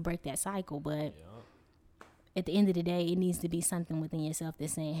wants to break that cycle. But at the end of the day, it needs to be something within yourself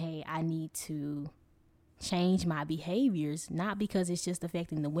that's saying, hey, I need to change my behaviors, not because it's just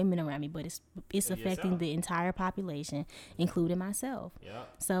affecting the women around me, but it's affecting the entire population, including myself. Yeah.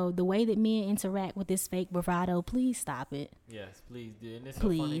 So the way that men interact with this fake bravado, please stop it. Yes, please do. And it's so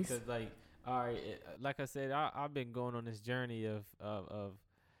funny because, all right, like I said, I've been going on this journey of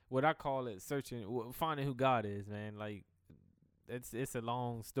what I call it finding who God is, man. Like, it's a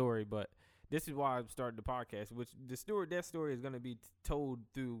long story, but this is why I started the podcast, which that story is going to be told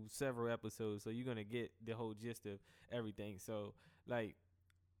through several episodes, so you're going to get the whole gist of everything. So, like,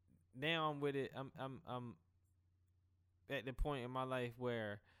 now I'm with it. I'm at the point in my life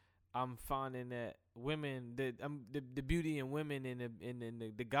where I'm finding that women, the beauty in women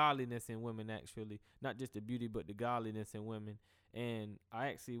and the godliness in women, actually, not just the beauty but the godliness in women. And I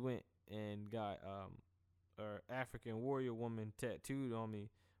actually went and got a African warrior woman tattooed on me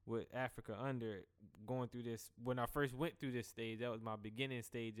with Africa Under, going through this. When I first went through this stage, that was my beginning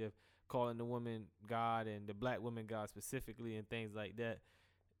stage of calling the woman God and the black woman God specifically, and things like that,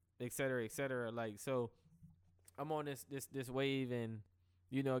 et cetera, et cetera. Like, so I'm on this wave, and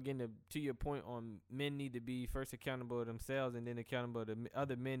you know, again, to your point on men need to be first accountable to themselves and then accountable to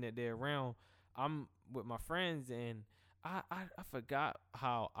other men that they're around. I'm with my friends, and I forgot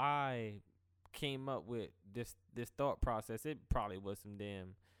how I came up with this thought process. It probably was some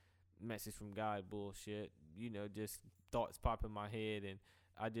damn message from God bullshit, you know, just thoughts pop in my head, and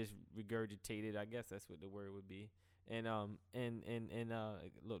I just regurgitated. I guess that's what the word would be. And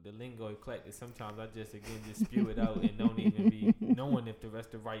look, the lingo eclectic. Sometimes I just spew it out and don't even be knowing if the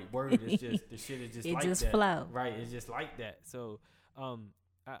rest the right word. It's just the shit is just it like just that. Flow. Right, it's just like that. So I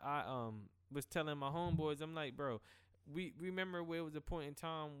was telling my homeboys, I'm like, bro, we remember where it was a point in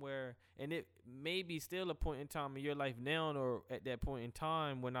time where, and it may be still a point in time in your life now, or at that point in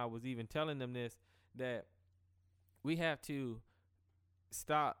time when I was even telling them this, that we have to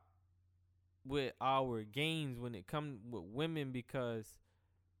stop with our games when it comes with women, because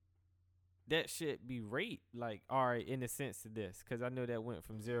that shit be rape. Like, all right, in the sense of this, because I know that went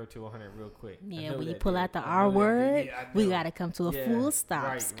from 0 to 100 real quick. Yeah, when you pull out the R word, we got to come to a full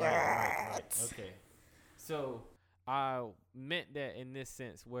stop. Right. Okay. So I meant that in this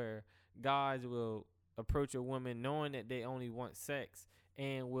sense where guys will approach a woman knowing that they only want sex,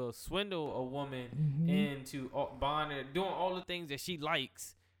 and will swindle a woman into buying her, doing all the things that she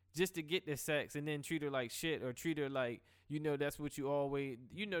likes just to get the sex, and then treat her like shit, or treat her like, you know, that's what you always,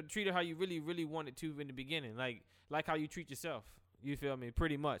 you know, treat her how you really, really wanted to in the beginning. Like how you treat yourself. You feel me?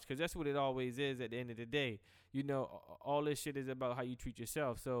 Pretty much. Because that's what it always is at the end of the day. You know, all this shit is about how you treat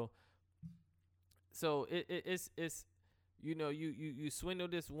yourself. So it's you know, you swindle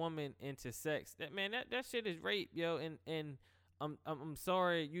this woman into sex. That shit is rape, yo. And I'm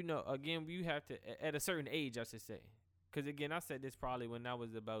sorry, you know, again, you have to, at a certain age, I should say. Because, again, I said this probably when I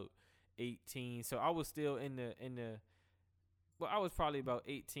was about 18. So I was still I was probably about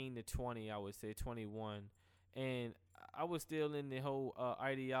 18 to 20, I would say, 21. And I was still in the whole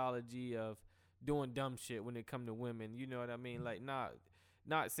ideology of doing dumb shit when it come to women. You know what I mean? Like, not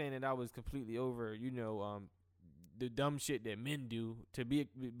saying that I was completely over, you know, the dumb shit that men do to be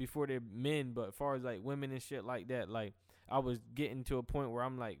before they're men. But as far as, like, women and shit like that, like, I was getting to a point where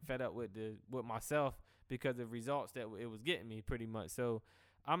I'm, like, fed up with myself, because of results that it was getting me, pretty much. So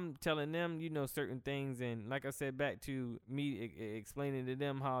I'm telling them, you know, certain things. And like I said, back to me explaining to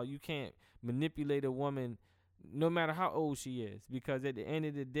them how you can't manipulate a woman no matter how old she is, because at the end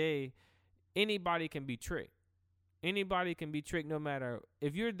of the day, anybody can be tricked. Anybody can be tricked, no matter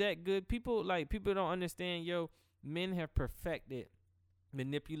if you're that good. People don't understand, yo, men have perfected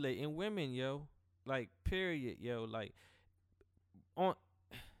manipulating women, yo. Like, period, yo. Like,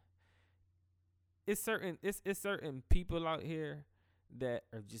 it's certain people out here that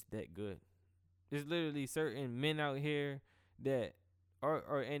are just that good. There's literally certain men out here that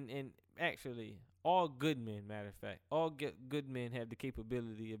are and actually all good men, matter of fact, all good men have the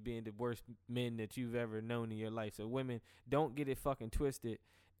capability of being the worst men that you've ever known in your life. So women, don't get it fucking twisted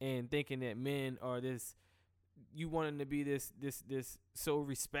and thinking that men are this, you want them to be this so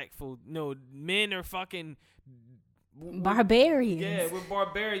respectful. No, men are fucking barbarians. Yeah, we're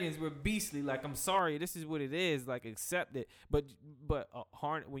barbarians. We're beastly. Like, I'm sorry, this is what it is. Like, accept it. But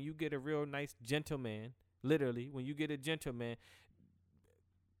when you get a real nice gentleman, literally, when you get a gentleman,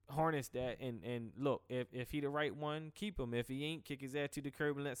 harness that and look. If he the right one, keep him. If he ain't, kick his ass to the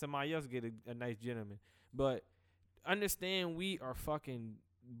curb and let somebody else get a nice gentleman. But understand, we are fucking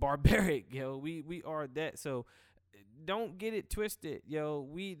barbaric, yo. We are that. So don't get it twisted, yo.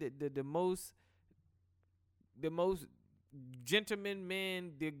 We the most gentlemen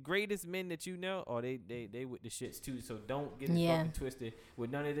men, the greatest men that you know, or they with the shits too. So don't get it fucking twisted with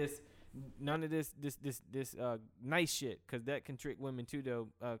none of this nice shit, because that can trick women too, though.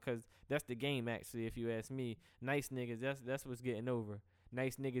 Because that's the game, actually, if you ask me. Nice niggas, that's what's getting over.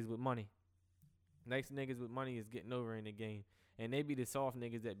 Nice niggas with money. Nice niggas with money is getting over in the game, and they be the soft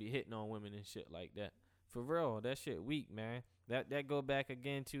niggas that be hitting on women and shit like that. For real, that shit weak, man. That go back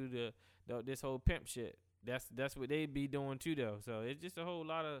again to this whole pimp shit. That's what they be doing too, though. So it's just a whole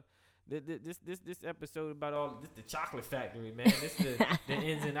lot of this episode about all this, the chocolate factory, man. This the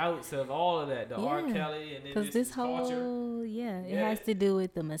ins and outs of all of that. The R. Kelly, and then because this whole culture. it has to do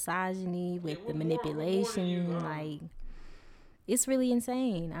with the misogyny, with the manipulation. Like, it's really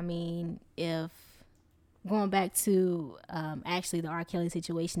insane. I mean, if going back to actually the R. Kelly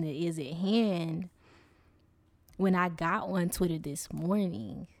situation that is at hand, when I got on Twitter this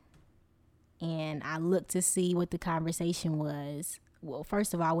morning and I looked to see what the conversation was well,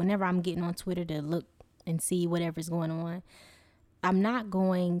 first of all, whenever I'm getting on Twitter to look and see whatever's going on, I'm not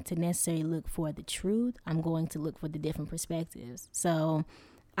going to necessarily look for the truth. I'm going to look for the different perspectives. So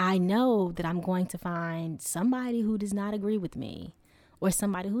I know that I'm going to find somebody who does not agree with me or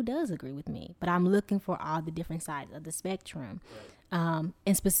somebody who does agree with me, but I'm looking for all the different sides of the spectrum. Right.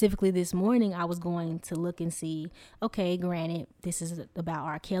 And specifically this morning, I was going to look and see, okay, granted, this is about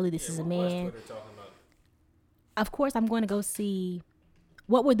R. Kelly. This is a man. Of course, I'm going to go see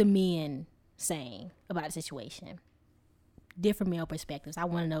what were the men saying about the situation. Different male perspectives. I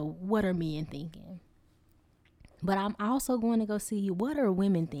want to know, what are men thinking? But I'm also going to go see, what are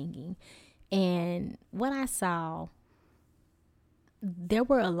women thinking? And what I saw, there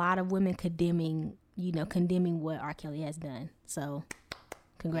were a lot of women condemning what R. Kelly has done. So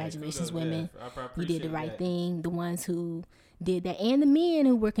congratulations, women. You did the right thing. The ones who did that, and the men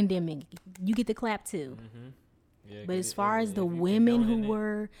who were condemning, you get the clap too. Mm-hmm. Yeah, but as far as the women who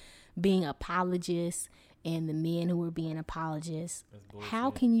were being apologists and the men who were being apologists,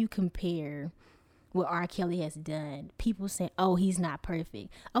 how can you compare what R. Kelly has done? People say, "Oh, he's not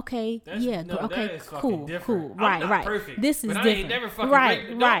perfect." Okay, cool. Right. Perfect, this is but different. I ain't never fucking right.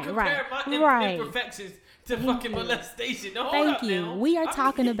 Don't compare my imperfections to fucking molestation. No, Thank you. Now. We are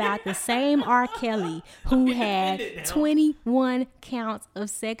talking about the same R. Kelly who had 21 counts of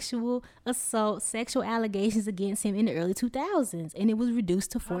sexual assault, sexual allegations against him in the early 2000s, and it was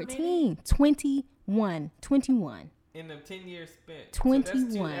reduced to 14. 21. In the 10 years spent. 21. So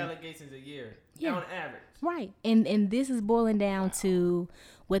that's 2 allegations a year. Yeah. On average. Right. And this is boiling down to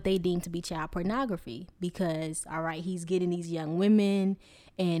what they deem to be child pornography, because, all right, he's getting these young women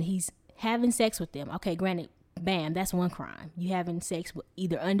and he's having sex with them. Okay, granted, bam, that's one crime. You having sex with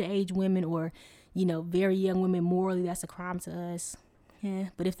either underage women or, very young women. Morally, that's a crime to us. Yeah.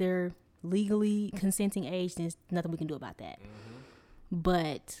 But if they're legally consenting age, there's nothing we can do about that. Mm-hmm.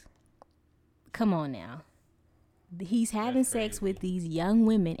 But come on now. He's having sex with these young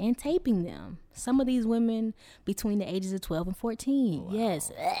women and taping them. Some of these women between the ages of 12 and 14. Wow.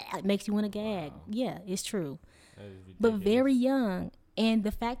 Yes. It makes you want to gag. Wow. Yeah, it's true. But very young. And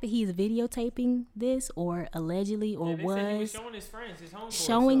the fact that he's videotaping this, or allegedly, or was showing his friends, his homeboys.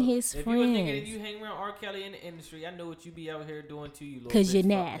 Showing his if friends. If you thinking that you hang around R. Kelly in the industry, I know what you be out here doing to you. Because you're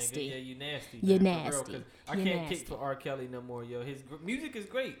nasty. Yeah, you nasty. You're man, nasty. I can't kick for R. Kelly no more, yo. His music is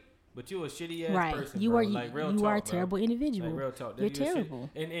great. But you're a shitty ass right. person, you bro. Are like, real you talk, are a terrible bro. individual. Like, real talk. You're terrible.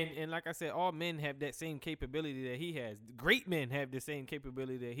 And like I said, all men have that same capability that he has. Great men have the same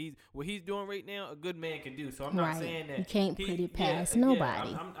capability that what he's doing right now, a good man can do. So I'm not saying that you can't put it past nobody.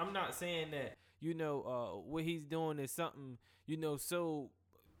 Yeah, I'm not saying that what he's doing is something so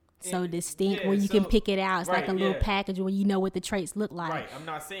distinct where you can pick it out. It's like a little package where you know what the traits look like. Right, I'm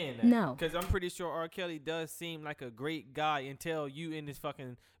not saying that. No. Because I'm pretty sure R. Kelly does seem like a great guy until you in this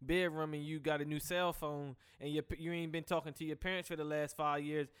fucking bedroom and you got a new cell phone and you ain't been talking to your parents for the last 5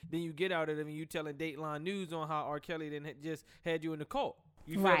 years. Then you get out of them and you telling Dateline News on how R. Kelly just had you in the cult.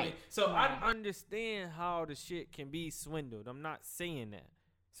 You feel me? So I understand how the shit can be swindled. I'm not saying that.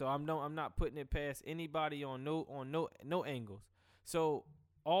 So I'm not putting it past anybody on no angles. So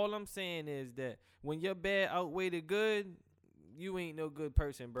all I'm saying is that when your bad outweigh the good, you ain't no good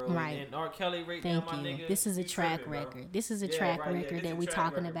person, bro. Right. And R. Kelly right Thank now, my you. nigga. This is a track record. This is a track record that we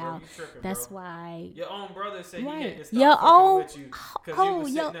talking about. Tripping, that's bro. why. Your own brother said he had to stop your own, with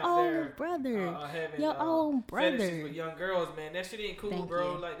you. Your own brother. Your own brother. Fetishes with young girls, man. That shit ain't cool, Thank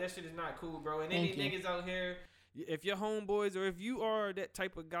bro. You. Like, that shit is not cool, bro. And any niggas out here, if your homeboys or if you are that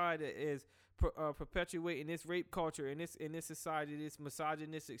type of guy that is perpetuating this rape culture in this society, this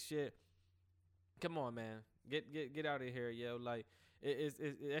misogynistic shit, come on, man. Get out of here, yo. Like,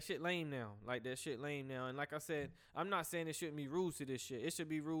 that shit lame now. Like, that shit lame now. And like I said, I'm not saying there shouldn't be rules to this shit. It should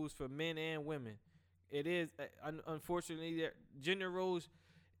be rules for men and women. It is, unfortunately, gender roles,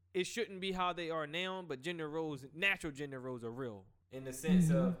 it shouldn't be how they are now, but natural gender roles are real. In the sense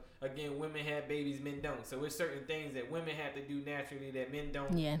of, again, women have babies, men don't. So it's certain things that women have to do naturally that men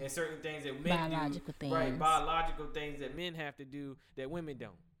don't. Yeah. And certain things that men biological do. Things. Right, biological things that men have to do that women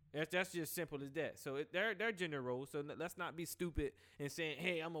don't. That's just simple as that. So they're gender roles. So let's not be stupid and saying,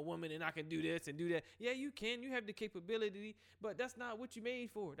 hey, I'm a woman and I can do this and do that. Yeah, you can. You have the capability, but that's not what you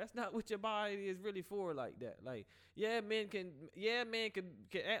made for. That's not what your body is really for like that. Like, man can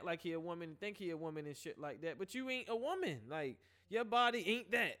act like he a woman, think he a woman and shit like that, but you ain't a woman. Like, your body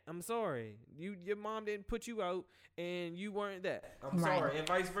ain't that. I'm sorry. Your mom didn't put you out, and you weren't that. I'm sorry, and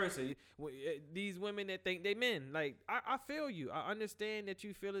vice versa. These women that think they men, like, I feel you. I understand that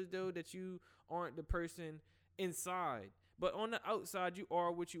you feel as though that you aren't the person inside, But on the outside, you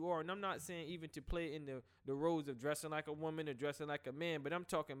are what you are. And I'm not saying even to play in the roles of dressing like a woman or dressing like a man, but I'm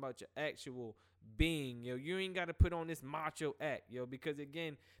talking about your actual being, yo. You ain't got to put on this macho act, yo, because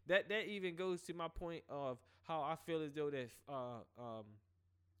again, that even goes to my point of how I feel as though that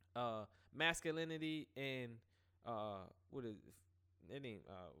masculinity and what is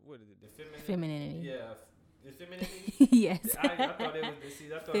it? The femininity. Yeah, the femininity. Yes. I thought it was.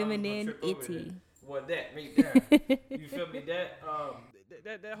 See, I thought Femininity. I was gonna trip over that. Well, that right there. You feel me?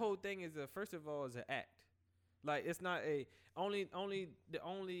 That whole thing is first of all is an act. Like it's not the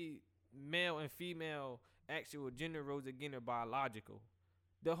only male and female actual gender roles again are biological.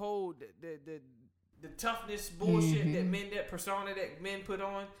 The whole the toughness bullshit that persona that men put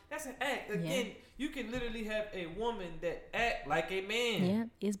on, that's an act. Again, you can literally have a woman that act like a man. Yeah,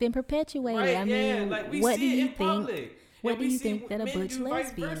 it's been perpetuated. Right, I mean, like we what see do you it in think? public. What do you think that a butch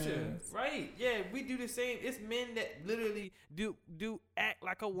lesbian is? Right, yeah, we do the same. It's men that literally do act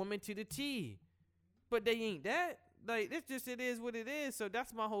like a woman to the T, but they ain't that. Like it's just, it is what it is. So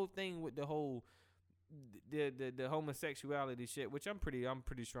that's my whole thing with the whole the homosexuality shit, which I'm pretty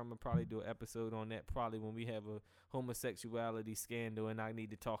sure I'm gonna probably do an episode on that probably when we have a homosexuality scandal and I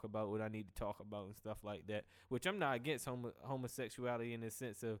need to talk about what I need to talk about and stuff like that. Which I'm not against homosexuality in the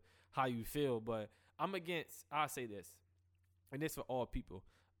sense of how you feel, but I'm against. I'll say this. And this for all people,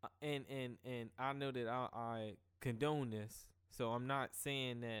 and I know that I condone this, so I'm not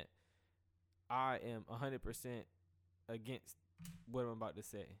saying that I am 100% against what I'm about to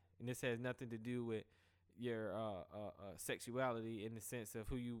say. And this has nothing to do with your sexuality in the sense of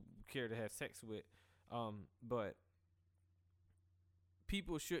who you care to have sex with, but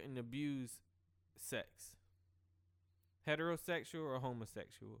people shouldn't abuse sex, heterosexual or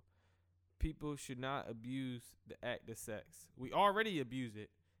homosexual. People should not abuse the act of sex. We already abuse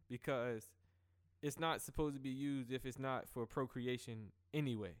it because it's not supposed to be used if it's not for procreation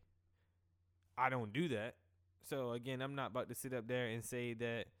anyway. I don't do that. So again, I'm not about to sit up there and say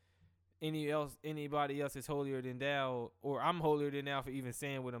that anybody else is holier than thou, or I'm holier than thou for even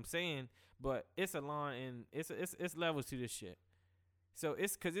saying what I'm saying. But it's a line, and it's levels to this shit. So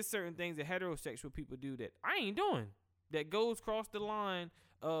it's because it's certain things that heterosexual people do that I ain't doing, that goes across the line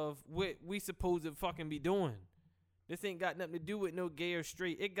of what we supposed to fucking be doing. This ain't got nothing to do with no gay or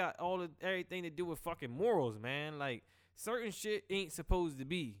straight. It got everything to do with fucking morals, man. Like certain shit ain't supposed to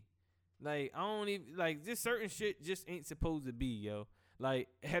be. Like I don't even like this certain shit just ain't supposed to be, yo. Like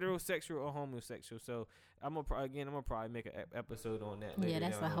heterosexual or homosexual. So I'm gonna probably make an episode on that. Yeah,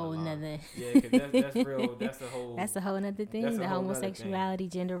 that's a whole nother. Yeah, cause that's real. That's a whole. That's a whole nother thing. The homosexuality,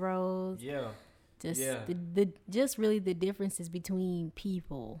 gender roles. Yeah. Just really the differences between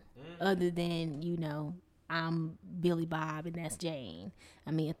people, other than I'm Billy Bob and that's Jane.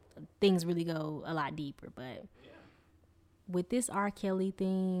 I mean, things really go a lot deeper. But with this R. Kelly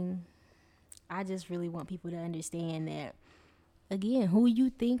thing, I just really want people to understand that, again, who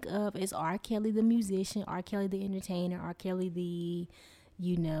you think of as R. Kelly the musician, R. Kelly the entertainer, R. Kelly the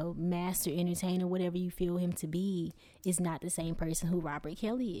master entertainer, whatever you feel him to be, is not the same person who Robert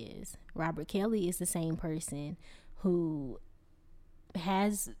Kelly is. Robert Kelly is the same person who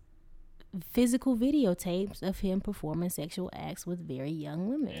has physical videotapes of him performing sexual acts with very young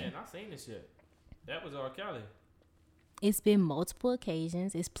women. Man, I seen this shit. That was R. Kelly. It's been multiple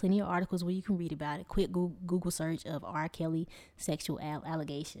occasions. There's plenty of articles where you can read about it. Quick Google search of R. Kelly sexual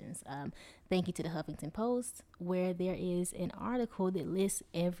allegations. Thank you to the Huffington Post, where there is an article that lists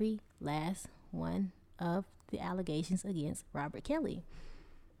every last one of the allegations against Robert Kelly.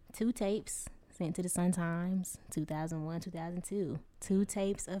 2 tapes sent to the Sun-Times, 2001, 2002. 2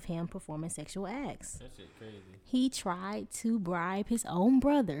 tapes of him performing sexual acts. That shit crazy. He tried to bribe his own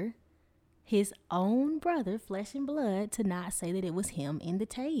brother, flesh and blood, to not say that it was him in the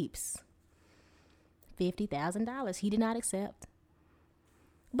tapes. $50,000. He did not accept.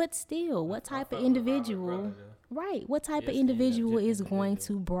 But still, what type of individual, what type of individual is going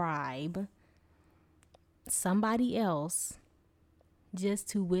to bribe somebody else just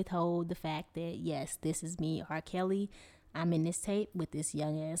to withhold the fact that, yes, this is me, R. Kelly, I'm in this tape with this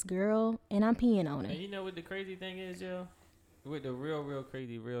young ass girl and I'm peeing on her? And you know what the crazy thing is, yo? What the real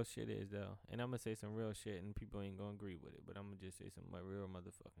crazy real shit is, though, and I'm gonna say some real shit, and people ain't gonna agree with it, but I'm gonna just say some real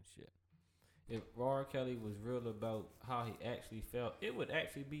motherfucking shit. If R. Kelly was real about how he actually felt, it would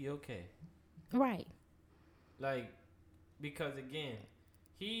actually be okay. Right. Like, because again,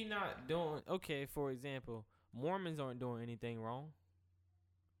 he not doing, okay, for example, Mormons aren't doing anything wrong.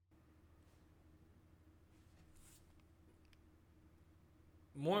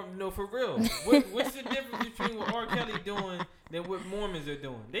 No, for real. What's the difference between what R. Kelly doing than what Mormons are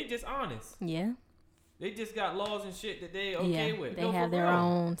doing? They just honest. Yeah. They just got laws and shit that they okay with. They have their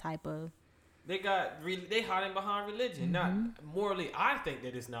own type of. They hiding behind religion. Not morally, I think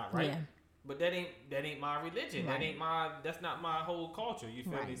that it's not right. Yeah. But that ain't my religion. Right. That's not my whole culture. You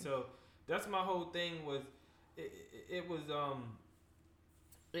feel me? So that's my whole thing was.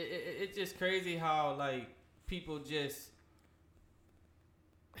 It's just crazy how like people just.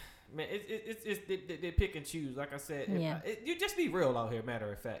 Man, it's they pick and choose. Like I said, you just be real out here.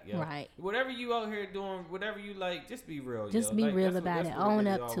 Matter of fact, yo. Right. Whatever you out here doing, whatever you like, just be real. Just be real about it. Own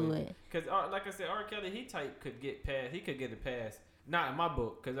up to it. Because, like I said, R. Kelly, he could get past. He could get a pass. Not in my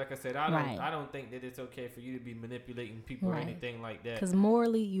book, because like I said, I don't think that it's okay for you to be manipulating people or anything like that. Because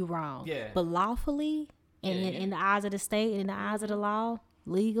morally, you wrong. Yeah. But lawfully, and in the eyes of the state, and in the eyes of the law,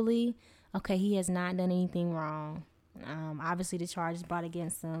 legally, okay, he has not done anything wrong. Obviously, the charges brought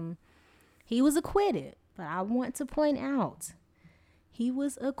against him, he was acquitted. But I want to point out, he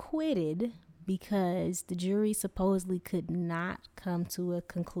was acquitted because the jury supposedly could not come to a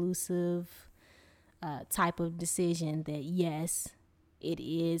conclusive type of decision that, yes, it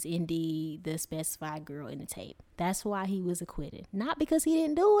is indeed the specified girl in the tape. That's why he was acquitted. Not because he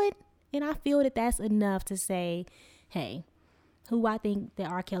didn't do it. And I feel that that's enough to say, hey, who I think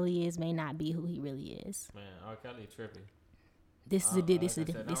that R. Kelly is may not be who he really is. Man, R. Kelly tripping. This is a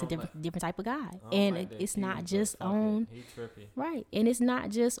different type of guy, and it's not just on right, and it's not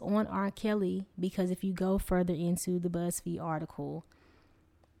just on R. Kelly, because if you go further into the BuzzFeed article,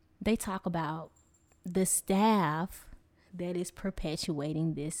 they talk about the staff that is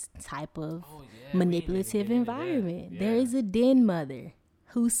perpetuating this type of manipulative environment. There is a den mother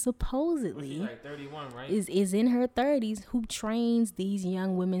who supposedly like 31, right? is in her 30s, who trains these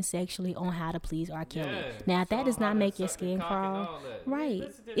young women sexually on how to please R. Kelly. Yeah, now, if that does not make your skin crawl,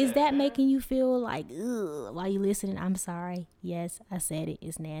 right? Is that making you feel like, ugh, while you listening? I'm sorry. Yes, I said it.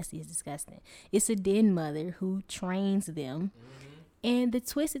 It's nasty. It's disgusting. It's a den mother who trains them. And the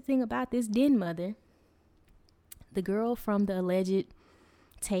twisted thing about this den mother, the girl from the alleged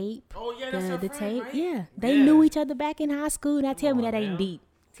tape. Oh yeah, that's her the friend, tape. Right? Yeah, they knew each other back in high school. Now tell me that ain't deep.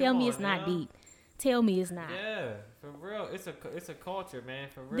 Tell me it's not deep. Tell me it's not. Yeah, for real. It's a culture, man.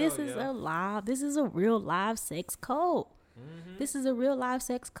 For real. This is a real live sex cult. This is a real live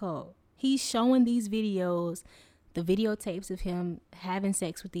sex cult. He's showing these videos, the videotapes of him having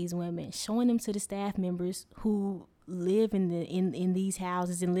sex with these women, showing them to the staff members who live in these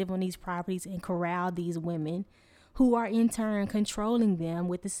houses and live on these properties and corral these women, who are in turn controlling them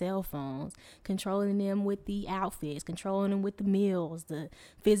with the cell phones, controlling them with the outfits, controlling them with the meals, the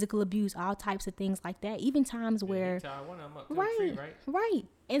physical abuse, all types of things like that. Even times where, right,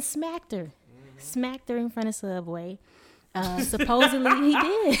 and smacked her in front of Subway. Supposedly he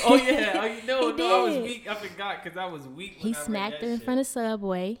did. Oh yeah, I was weak. I forgot because I was weak. He smacked her in front of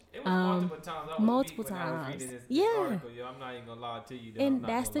Subway. It was multiple times. Yeah. Article, I'm not even gonna lie to you. And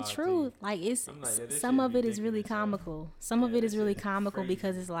that's the truth. Like some of it is really comical. Some of it is really comical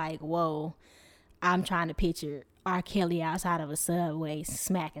because it's like, whoa, I'm trying to picture R. Kelly outside of a Subway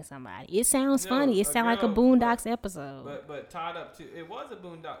smacking somebody. It sounds funny. It sounds like a Boondocks episode. But tied up to, it was a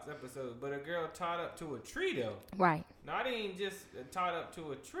Boondocks episode, but a girl tied up to a tree though. Right. Not even just tied up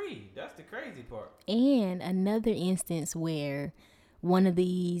to a tree. That's the crazy part. And another instance where one of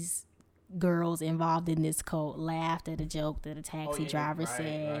these girls involved in this cult laughed at a joke that a taxi driver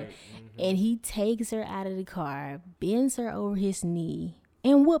said. And he takes her out of the car, bends her over his knee,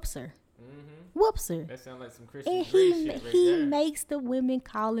 and whoops her. Whoops her. That sounds like some Christian Grey shit right there. He makes the women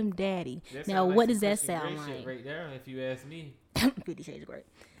call him daddy. Now, what does that sound like? Shit right there, if you ask me. 50 Shades of Grey.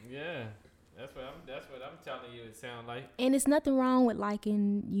 Yeah, that's what I'm telling you. It sounds like. And it's nothing wrong with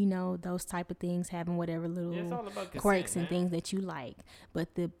liking, those type of things, having whatever little quirks and things that you like.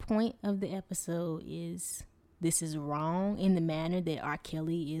 But the point of the episode is this is wrong in the manner that R.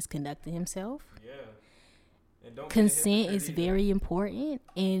 Kelly is conducting himself. Yeah. Consent is very important,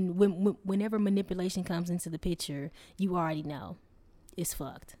 and whenever manipulation comes into the picture, you already know it's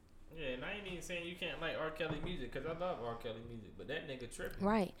fucked. Yeah, and I ain't even saying you can't like R. Kelly music, because I love R. Kelly music, but that nigga tripping.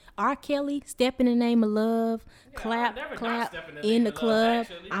 Right. R. Kelly, Step in the Name of Love, clap in the club,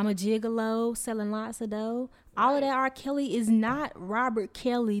 I'm a gigolo, selling lots of dough. Right. All of that R. Kelly is not Robert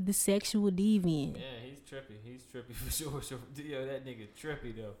Kelly, the sexual deviant. Yeah, he's trippy for sure. So, yo, that nigga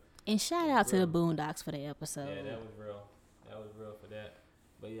trippy though. And shout out to the Boondocks for the episode. Yeah, that was real for that.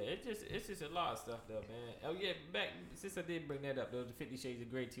 But yeah, it's just a lot of stuff though, man. Oh yeah, since I did bring that up though, the 50 Shades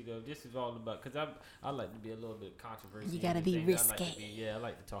of Grey too though. This is all about, because I like to be a little bit controversial. You gotta be risque. I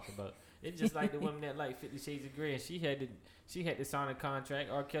like to talk about. It's just like the women that like 50 Shades of Grey, and she had to sign a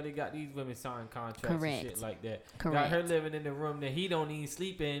contract. R. Kelly got these women sign contracts and shit like that. Correct. Got her living in the room that he don't even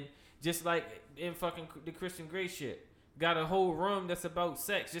sleep in. Just like in fucking the Christian Grey shit. Got a whole room that's about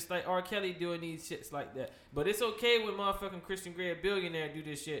sex, just like R. Kelly doing these shits like that. But it's okay when motherfucking Christian Grey, a billionaire, do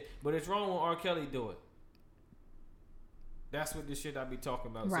this shit. But it's wrong when R. Kelly do it. That's what the shit I be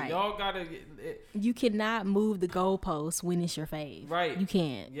talking about. Right. So y'all gotta. You cannot move the goalposts when it's your fave. Right. You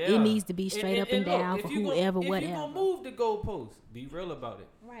can't. Yeah. It needs to be straight up and look, down for whoever, whatever. If you gonna move the goalposts, be real about it.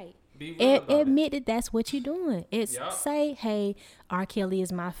 Right. Be real about admit that that's what you're doing. It's Yup. say, hey, R. Kelly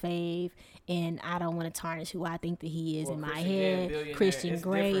is my fave, and I don't want to tarnish who I think that he is Well, in my Christian Grey, a head. billionaire, Christian it's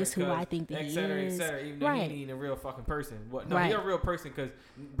Grey different is who I 'cause think that et he cetera, is. et cetera, even though Right. he ain't a real fucking person. What? No, Right. he a real person because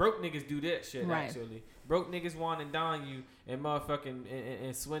broke niggas do that shit. Right. Actually, broke niggas want and dine you and motherfucking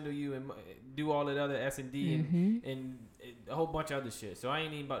and swindle you and do all that other S&D and a whole bunch of other shit. So I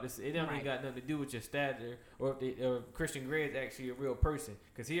ain't even about this. It don't even got nothing to do with your stature or if Christian Grey is actually a real person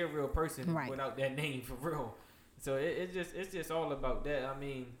because he a real person without that name for real. So it's just all about that. I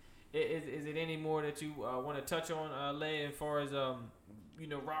mean, is it any more that you want to touch on, Lay, as far as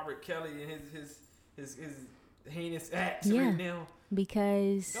Robert Kelly and his heinous acts right now?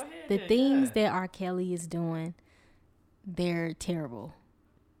 Because Go ahead the then, things that R. Kelly is doing, they're terrible,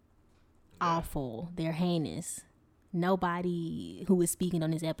 awful, they're heinous. Nobody who is speaking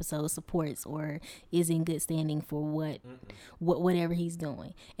on this episode supports or is in good standing for whatever he's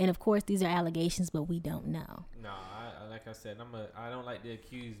doing. And of course, these are allegations, but we don't know. No, like I said, I don't like the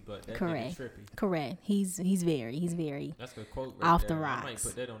accused, but that Correct. nigga trippy. Correct. He's very That's a quote right off there. the rocks. I might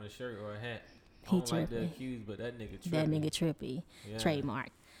put that on a shirt or a hat. I He don't like the trippy. accused, but that nigga trippy. That nigga trippy. Yeah. Trademark.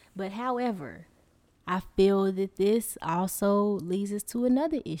 But however, I feel that this also leads us to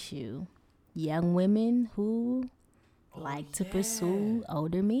another issue. Young women who like to pursue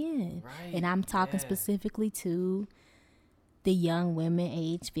older men. Right. And I'm talking specifically to the young women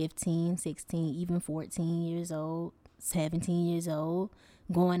age 15, 16, even 14 years old, 17 years old,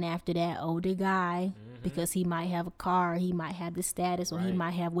 going after that older guy because he might have a car, he might have the status, or he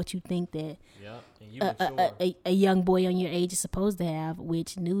might have what you think that a young boy on your age is supposed to have,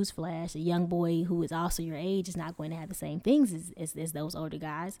 which, newsflash, a young boy who is also your age is not going to have the same things as those older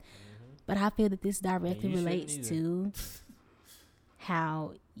guys. But I feel that this directly relates to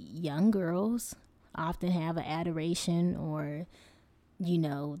how young girls often have an adoration or,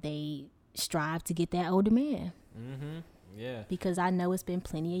 they strive to get that older man. Yeah. Because I know it's been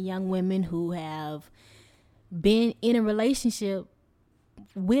plenty of young women who have been in a relationship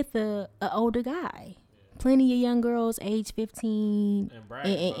with a older guy. Plenty of young girls age 15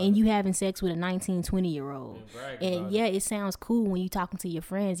 and you having sex with a 19, 20-year-old. And yeah, it sounds cool when you talking to your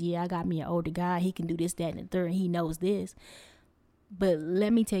friends. Yeah, I got me an older guy. He can do this, that, and the third, and he knows this. But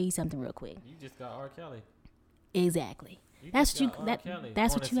let me tell you something real quick. You just got R. Kelly. That's what you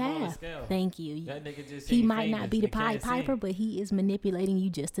that's what you have. Scale. Thank you. That nigga just he ain't might famous not be the and can't Pied Piper, sing. but he is manipulating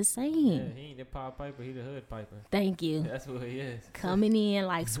you just the same. Yeah, he ain't the Pied Piper, he the Hood Piper. Thank you. That's what he is. Coming in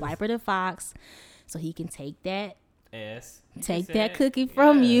like Swiper the Fox, so he can take that ass. Take that cookie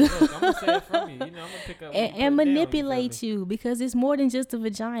from you. Look, I'm gonna say it from you. I'm gonna pick up and manipulate you because it's more than just a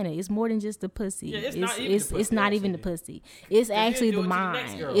vagina. It's more than just a pussy. Yeah, it's not even the pussy, it's not even the pussy. It's actually the mind.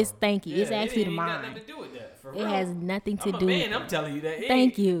 It's Yeah, it's actually the It ain't got mind. nothing to do with that. For It real. has nothing to I'm do a with man, I'm it. telling you that.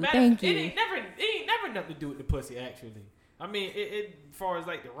 Thank you. Thank you. It ain't never nothing to do with the pussy, actually. I mean, it as far as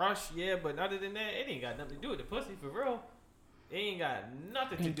like the rush, yeah, but other than that, it ain't got nothing to do with the pussy, for real. It ain't got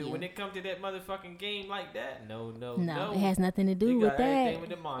nothing to do when it comes to that motherfucking game like that. No. It has nothing to do with that. Everything with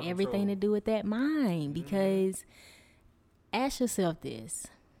the mind Everything control. to do with that mind. Because ask yourself this.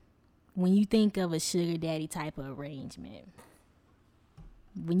 When you think of a sugar daddy type of arrangement,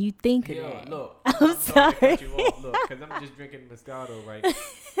 when you think of that. Look, I'm sorry. To cut you off, look, because I'm just drinking Moscato, right?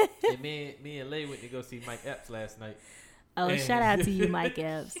 And me and Lay went to go see Mike Epps last night. Oh, shout out to you, Mike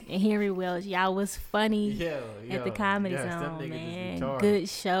Epps and Henry Wells. Y'all was funny at the Comedy Zone, man. Good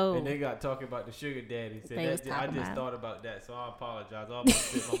show. And they got talking about the sugar daddy. They was I talking just about- thought about that, so I apologize. I almost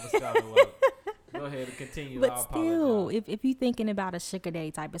spit my Moscato out. Go ahead and continue. But I still, apologize. if you're thinking about a sugar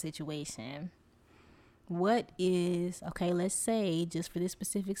daddy type of situation, what is, okay, let's say just for this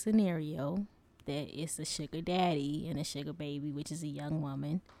specific scenario, that it's a sugar daddy and a sugar baby, which is a young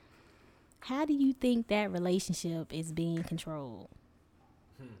woman. How do you think that relationship is being controlled?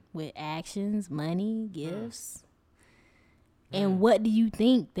 With actions, money, gifts? And what do you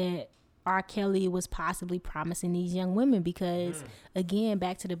think that R. Kelly was possibly promising these young women, because again,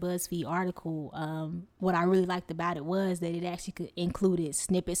 back to the BuzzFeed article, what I really liked about it was that it actually included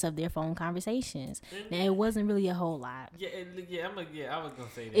snippets of their phone conversations. Now, it wasn't really a whole lot. I was gonna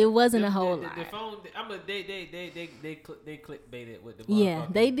say that it wasn't a whole lot. The phone, they clickbaited with the yeah,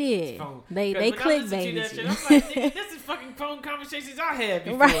 they did. Phone. They clickbaited you. Shit, I'm like, nigga, this is fucking phone conversations I had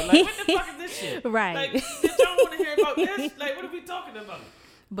before. Right. Like, what the fuck is this shit? Right. Like, did y'all want to hear about this? Like, what are we talking about?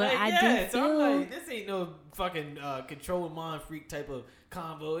 But like, I do so feel I'm like, this ain't no fucking control mind freak type of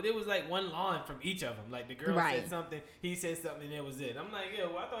convo. It was like one line from each of them. Like, the girl said something, he said something, and that was it. I'm like,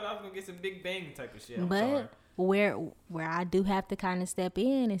 yo, I thought I was gonna get some Big Bang type of shit. I'm sorry. Where I do have to kind of step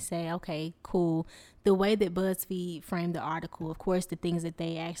in and say, okay, cool. The way that BuzzFeed framed the article, of course, the things that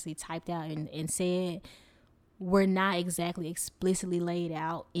they actually typed out and said were not exactly explicitly laid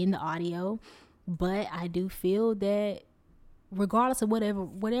out in the audio. But I do feel that regardless of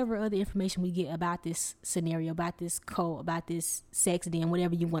whatever other information we get about this scenario, about this cult, about this sex den,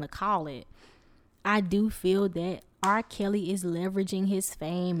 whatever you want to call it, I do feel that R. Kelly is leveraging his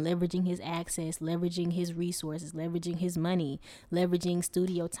fame, leveraging his access, leveraging his resources, leveraging his money, leveraging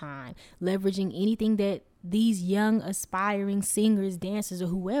studio time, leveraging anything that these young aspiring singers, dancers, or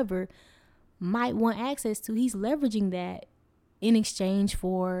whoever might want access to. He's leveraging that in exchange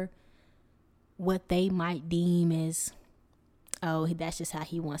for what they might deem as, oh, that's just how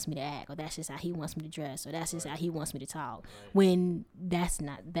he wants me to act, or that's just how he wants me to dress, or that's just how he wants me to talk. When that's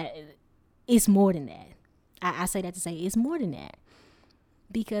not that. It's more than that. I say that to say it's more than that.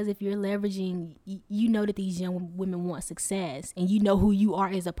 Because if you're leveraging, you know that these young women want success, and you know who you are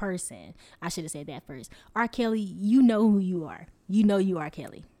as a person. I should have said that first. R. Kelly, you know who you are. You know you are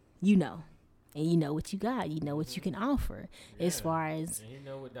Kelly. You know. And you know what you got. You know what you can offer as far as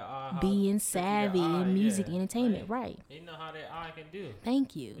being savvy in music entertainment. Right. You know how that eye can do.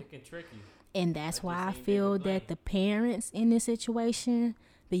 Thank you. It can trick you. And that's why I feel that the parents in this situation,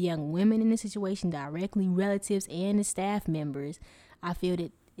 the young women in this situation, directly relatives and the staff members, I feel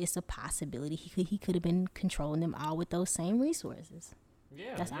that it's a possibility he could have been controlling them all with those same resources.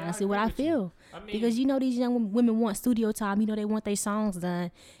 Yeah, that's honestly what I feel. Because you know these young women want studio time. You know they want their songs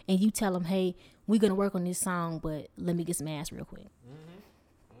done, and you tell them, "Hey, we're gonna work on this song, but let me get some ass real quick."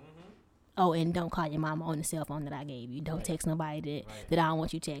 Oh, and don't call your mama on the cell phone that I gave you. Don't text nobody that I don't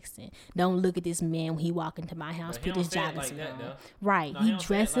want you texting. Don't look at this man when he walk into my house, put his jogging suit on. Right. He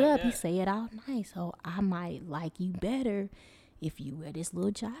dress up. He say it all nice. Oh, I might like you better if you wear this little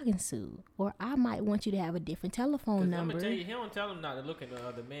jogging suit. Or I might want you to have a different telephone number. I'm gonna tell you, he don't tell them not to look at the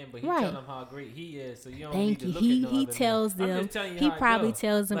other man, but he tell them how great he is, so you don't need to look at no other he tells man. them, he probably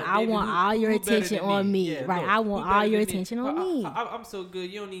tells them, I want all your attention on me. Yeah, right, look, I want all your attention on me. I'm so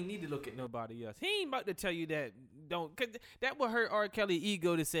good, you don't even need to look at nobody else. He ain't about to tell you that, cause that would hurt R. Kelly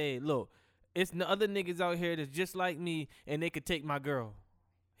ego to say, look, it's the other niggas out here that's just like me, and they could take my girl.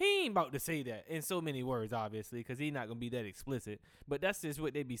 He ain't about to say that in so many words, obviously, because he's not going to be that explicit. But that's just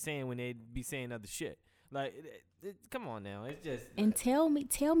what they be saying when they be saying other shit. Like, come on now. It's just... And tell me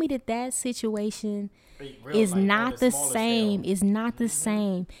that situation is not the same. Is not the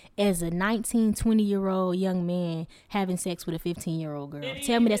same as a 19, 20-year-old young man having sex with a 15-year-old girl.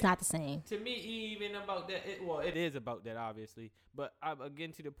 Tell me that's not the same. To me, even about that... it is about that, obviously. But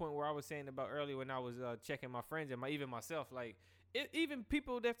again, to the point where I was saying about earlier when I was checking my friends and even myself, like... even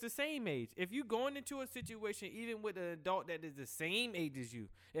people that's the same age, if you going into a situation, even with an adult that is the same age as you,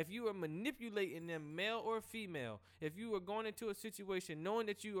 if you are manipulating them, male or female, if you are going into a situation knowing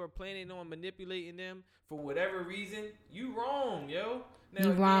that you are planning on manipulating them for whatever reason, you wrong, yo. Now,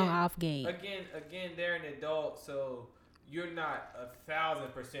 you wrong off gate. Again, they're an adult, so you're not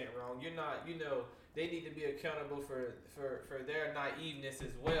 1,000% wrong. You're not, they need to be accountable for their naiveness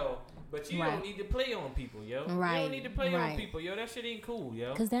as well. But you don't need to play on people, yo. Right. You don't need to play on people, yo. That shit ain't cool,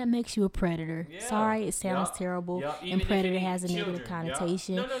 yo. Because that makes you a predator. Yeah. Sorry, it sounds terrible. And predator has a negative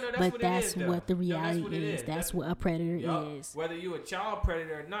connotation. No, but that's what the reality is. That's what a predator is. Whether you a child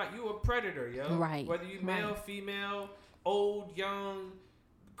predator or not, you a predator, yo. Right. Whether you male, female, old, young,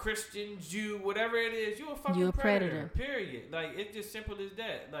 Christian, Jew, whatever it is, you a fucking predator. Period. Like, it's just simple as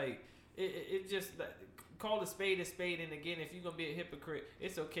that. Like, it just... call a spade, and again, if you're gonna be a hypocrite,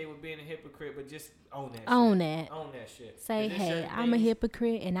 it's okay with being a hypocrite, but just own that. Own that shit. Say, hey, I'm a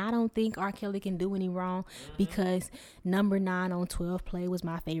hypocrite, and I don't think R. Kelly can do any wrong because Number 9 on 12 Play was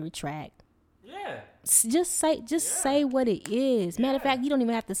my favorite track. Yeah. Just say what it is. Matter of fact, you don't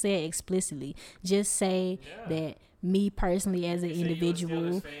even have to say it explicitly. Just say that me personally as an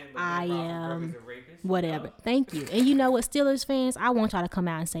individual, I am whatever. Thank you. And you know what, Steelers fans, I want y'all to come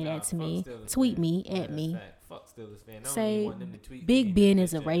out and say that to me. Tweet me at me. Steelers fan. I don't say even want them to tweet Big Ben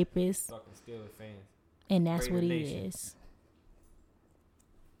is a rapist. Fucking Steelers fans. And that's Raider what he Nation. is.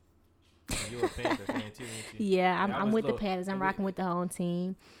 You're a Panther fan too, ain't you? Yeah, I'm with the low. Panthers. I'm rocking with the home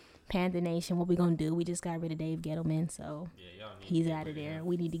team. Panther Nation, what we gonna do? We just got rid of Dave Gettleman, so Yeah, y'all need he's to out of get rid there. him.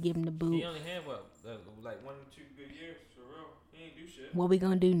 We need to give him the boot. He only had like 1 or 2 good years for real. He ain't do shit. What we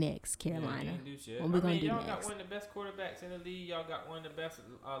gonna do next, Yeah, he Carolina? ain't do shit. What we gonna do y'all next? got one of the best quarterbacks in the league. Y'all got one of the best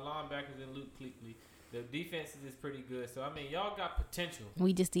linebackers in Luke Kuechly. The defense is pretty good. So I mean, y'all got potential.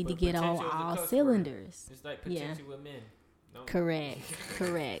 We just need to But get on potential is a all cuss word. cylinders. It's like Yeah. potential with men. Don't- Correct. That shit a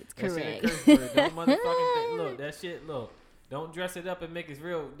Correct. curse word. Don't motherfucking look that shit. Look, don't dress it up and make it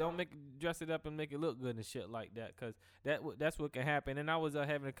real. Don't dress it up and make it look good and shit like that. Cause that's what can happen. And I was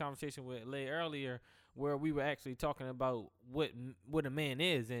having a conversation with Lay earlier where we were actually talking about what a man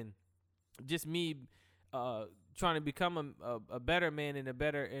is, and just me trying to become a better man and a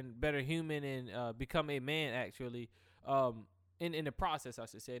better human and become a man actually. In the process, I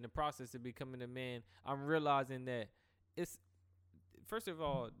should say, in the process of becoming a man, I'm realizing that it's, first of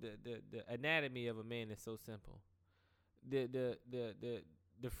all, the anatomy of a man is so simple. The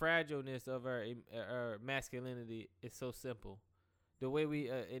fragileness of our masculinity is so simple. The way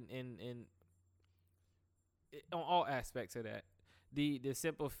we on all aspects of that, the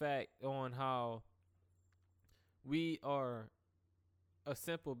simple fact on how we are a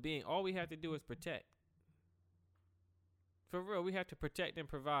simple being. All we have to do is protect. For real, we have to protect and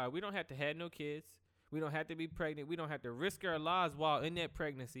provide. We don't have to have no kids. We don't have to be pregnant. We don't have to risk our lives while in that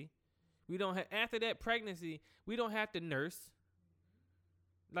pregnancy. We don't have, after that pregnancy, we don't have to nurse.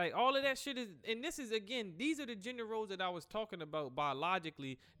 Like, all of that shit is, and this is, again, these are the gender roles that I was talking about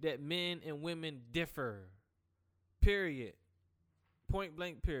biologically, that men and women differ. Period. Point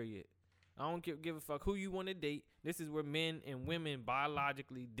blank, period. I don't give a fuck who you want to date. This is where men and women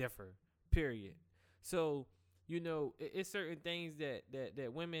biologically differ. Period. So, you know, it's certain things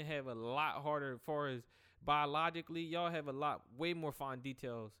that women have a lot harder as far as biologically. Y'all have way more fine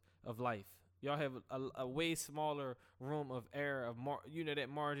details of life. Y'all have a way smaller room of error. That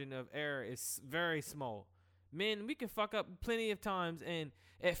margin of error is very small. Men, we can fuck up plenty of times, and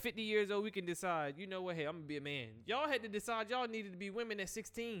at 50 years old, we can decide, you know what, hey, I'm going to be a man. Y'all had to decide y'all needed to be women at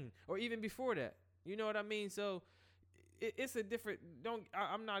 16 or even before that. You know what I mean? So it's a different,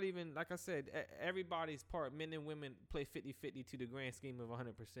 I'm not even, like I said, everybody's part, men and women play 50-50 to the grand scheme of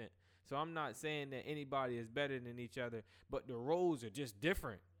 100%. So I'm not saying that anybody is better than each other, but the roles are just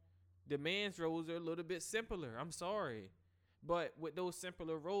different. The man's roles are a little bit simpler. I'm sorry. But with those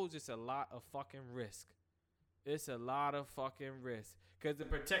simpler roles, it's a lot of fucking risk. It's a lot of fucking risk. Because to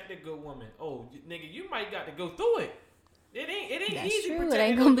protect a good woman, nigga, you might got to go through it. It ain't That's easy true. protecting It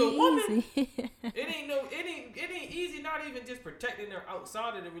ain't gonna a be good woman. easy. It ain't easy. Not even just protecting her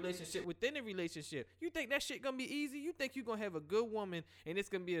outside of the relationship, within the relationship. You think that shit gonna be easy? You think you gonna have a good woman and it's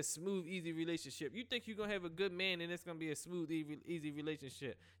gonna be a smooth, easy relationship? You think you gonna have a good man and it's gonna be a smooth, easy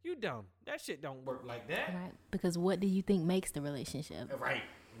relationship? You dumb. That shit don't work like that. Right. Because what do you think makes the relationship?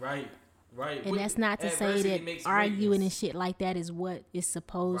 Right. And that's not to say that arguing and shit like that is what is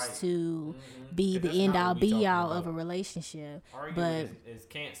supposed to be the end all be all of a relationship. Arguing is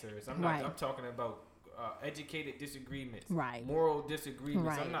cancerous. I'm talking about educated disagreements. Right. Moral disagreements.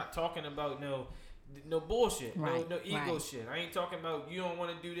 Right. I'm not talking about no bullshit. Right. No ego Right. shit. I ain't talking about you don't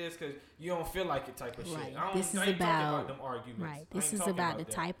want to do this because you don't feel like it type of Right. shit. I This is ain't talking about them arguments. Right. This is about the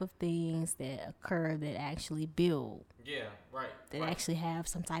type of things that occur that actually build. Yeah. Right. That actually have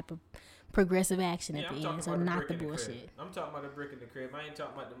some type of progressive action at the end, so not the bullshit. I'm talking about a brick in the crib. I ain't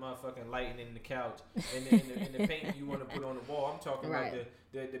talking about the motherfucking lighting in the couch and the paint you want to put on the wall. I'm talking about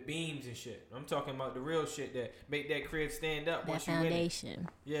the beams and shit. I'm talking about the real shit that make that crib stand up once you in it. Foundation.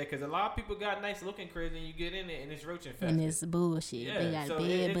 Yeah, because a lot of people got nice looking cribs and you get in it and it's roach infested. And it's bullshit. Yeah, they got so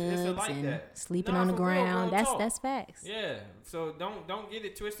bed bugs like and that. sleeping on the for real, ground. real talk. That's facts. Yeah, so don't get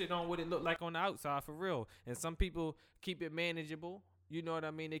it twisted on what it look like on the outside for real. And some people keep it manageable. You know what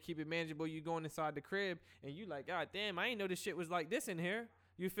I mean? They keep it manageable. You going inside the crib and you like, God damn, I ain't know this shit was like this in here.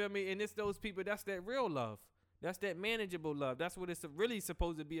 You feel me? And it's those people, that's that real love. That's that manageable love. That's what it's really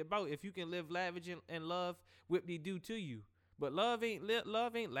supposed to be about. If you can live lavish and love whip-de-doo to you. But love ain't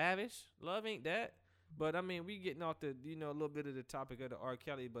lavish. Love ain't that. But I mean, we getting off the, a little bit of the topic of the R.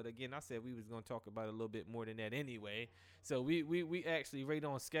 Kelly. But again, I said we was going to talk about it a little bit more than that anyway. So we actually right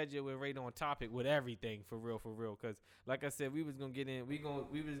on schedule and right on topic with everything for real. Because like I said, we was going to get in, we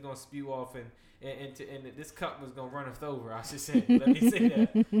was going to spew off and this cup was going to run us over, I should say. Let me say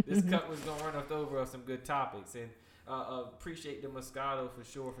that. This cup was going to run us over of some good topics. And Appreciate the Moscato for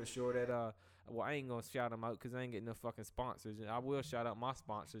sure. That well, I ain't gonna shout them out because I ain't getting no fucking sponsors. I will shout out my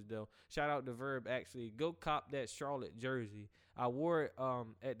sponsors though. Shout out to Verb. Actually, go cop that Charlotte jersey. I wore it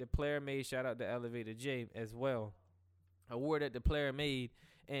at the Player Made. Shout out to Elevator J as well. I wore it at the Player Made,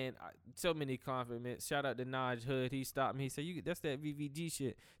 and so many compliments. Shout out to Naj Hood. He stopped me. He said, "That's that VVG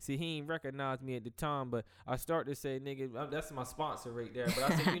shit." See, he ain't recognized me at the time, but I start to say, "Nigga, that's my sponsor right there."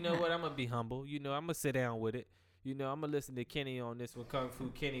 But I said, you know what? I'm gonna be humble. I'm gonna sit down with it. I'm gonna listen to Kenny on this one, Kung Fu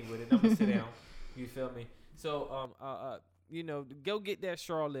Kenny with it. I'm gonna sit down. You feel me? So, go get that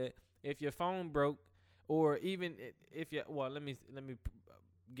Charlotte. If your phone broke, or even if let me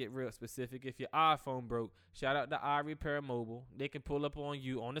get real specific. If your iPhone broke, shout out to iRepair Mobile. They can pull up on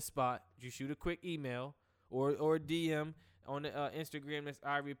you on the spot. You shoot a quick email or DM on the Instagram. That's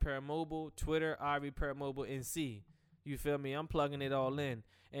iRepair Mobile. Twitter, iRepair Mobile NC. You feel me? I'm plugging it all in.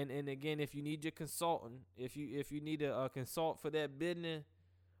 And again, if you need your consultant, if you need a consult for that business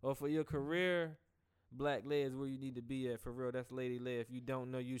or for your career, Black Lay is where you need to be at, for real. That's Lady Lay. If you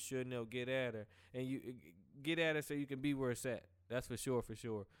don't know, you should know. Get at her. And you get at her so you can be where it's at. That's for sure.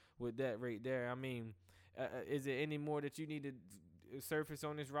 With that right there, I mean, is there any more that you need to surface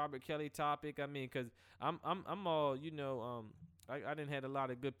on this Robert Kelly topic? I mean, because I'm all, I done had a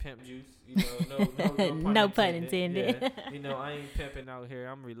lot of good pimp juice, no pun intended. Yeah. I ain't pimping out here.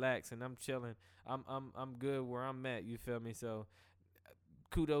 I'm relaxing. I'm chilling. I'm good where I'm at. You feel me? So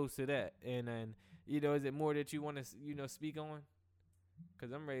kudos to that. And is it more that you want to speak on?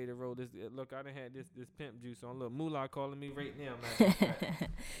 Because I'm ready to roll this. Look, I done had this pimp juice on. Look, Moolah calling me right now, man.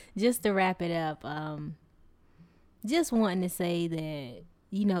 Just to wrap it up, just wanting to say that,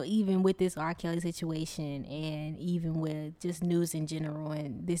 even with this R. Kelly situation and even with just news in general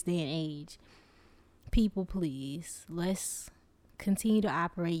in this day and age, people, please, let's continue to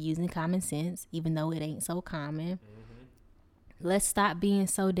operate using common sense, even though it ain't so common. Let's stop being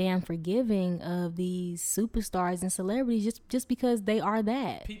so damn forgiving of these superstars and celebrities just because they are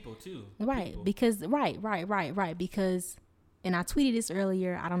that. People too. Right. People. Because right. Because, and I tweeted this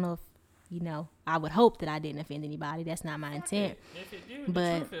earlier. I don't know if, I would hope that I didn't offend anybody. That's not my intent. If it do,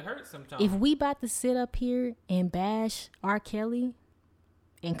 but the truth, it hurts sometimes. If we about to sit up here and bash R. Kelly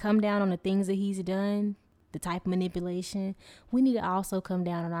and come down on the things that he's done, the type of manipulation, we need to also come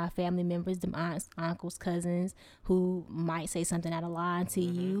down on our family members, them aunts, uncles, cousins, who might say something out of line to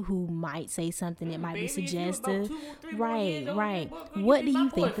you, who might say something that might be suggestive. Right. What do you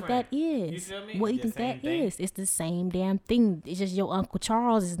think that is? What do you think that is? It's the same damn thing. It's just your Uncle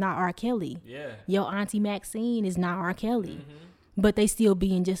Charles is not R. Kelly. Yeah. Your Auntie Maxine is not R. Kelly. But they still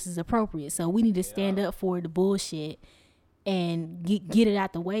being just as appropriate. So we need to stand up for the bullshit and get it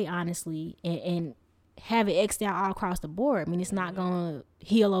out the way, honestly, and have it X'd out all across the board. I mean, it's not gonna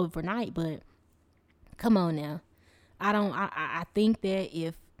heal overnight, but come on now. I think that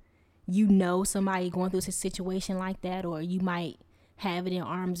if somebody going through a situation like that, or you might have it in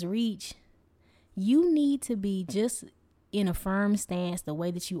arm's reach, you need to be just in a firm stance the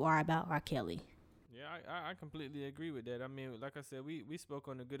way that you are about R. Kelly. Yeah, I completely agree with that. I mean, like I said, we spoke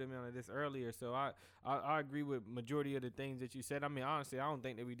on a good amount of this earlier, so I agree with majority of the things that you said. I mean, honestly, I don't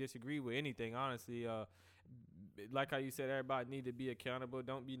think that we disagree with anything, honestly. Like how you said, everybody need to be accountable.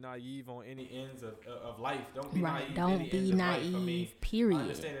 Don't be naive on any ends of life. Don't be naive. Don't be naive, I mean, period. I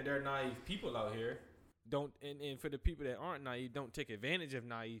understand that there are naive people out here. And for the people that aren't naive, don't take advantage of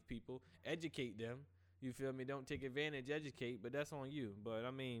naive people. Educate them. You feel me? Don't take advantage, educate, but that's on you. But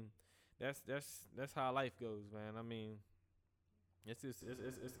I mean, that's how life goes, man. I mean, it's that's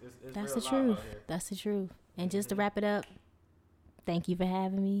real the truth. Out here. That's the truth. And just to wrap it up, thank you for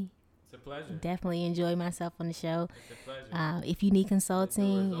having me. It's a pleasure. Definitely enjoy myself on the show. It's a pleasure. If you need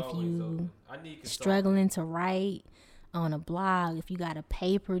consulting, if you struggling to write on a blog, if you got a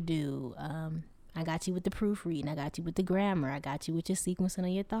paper due, I got you with the proofreading. I got you with the grammar. I got you with your sequencing of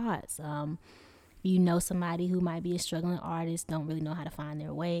your thoughts. You know somebody who might be a struggling artist, don't really know how to find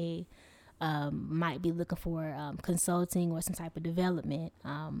their way, might be looking for consulting or some type of development,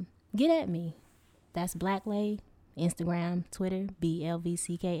 get at me. That's Black Lay, Instagram, Twitter,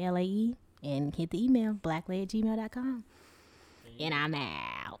 BLVCKLAE, and hit the email, blacklay@gmail.com. And I'm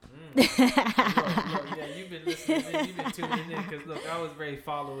out. Yeah, you've been listening, you've been tuning in, because look, I was ready to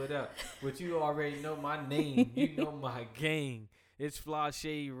follow it up. But you already know my name. You know my gang. It's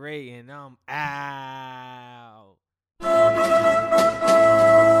Flashay Ray, and I'm out.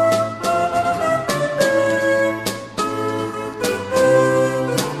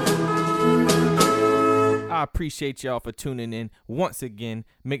 I appreciate y'all for tuning in once again.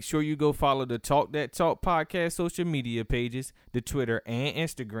 Make sure you go follow the Talk That Talk podcast social media pages, the Twitter and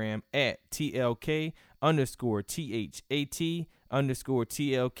Instagram at TLK_podcast. _THAT_TLK.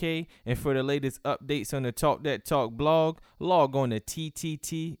 And for the latest updates on the Talk That Talk blog, log on to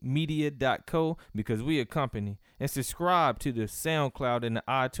tttmedia.co, because we a company. And subscribe to the SoundCloud and the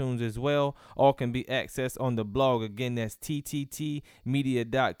iTunes as well. All can be accessed on the blog. Again, that's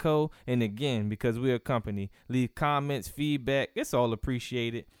tttmedia.co. And again, because we're a company, leave comments, feedback. It's all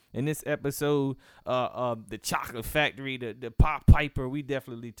appreciated. In this episode, the Chocolate Factory, the Pop Piper, we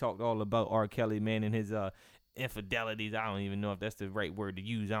definitely talked all about R. Kelly, man, and his infidelities. I don't even know if that's the right word to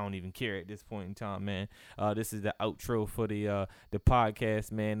use. I don't even care at this point in time, man. This is the outro for the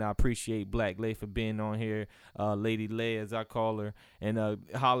podcast, man. I appreciate Black Lay for being on here, Lady Lay as I call her, and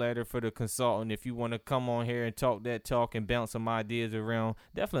holler at her for the consultant. If you want to come on here and talk that talk and bounce some ideas around,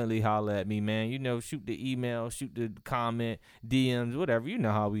 definitely holler at me, man. You know, shoot the email, shoot the comment, DMs, whatever. You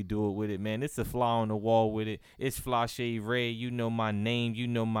know how we do it with it, man. It's a fly on the wall with it. It's Flashe Ray. You know my name, you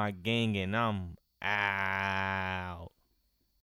know my gang, and I'm out.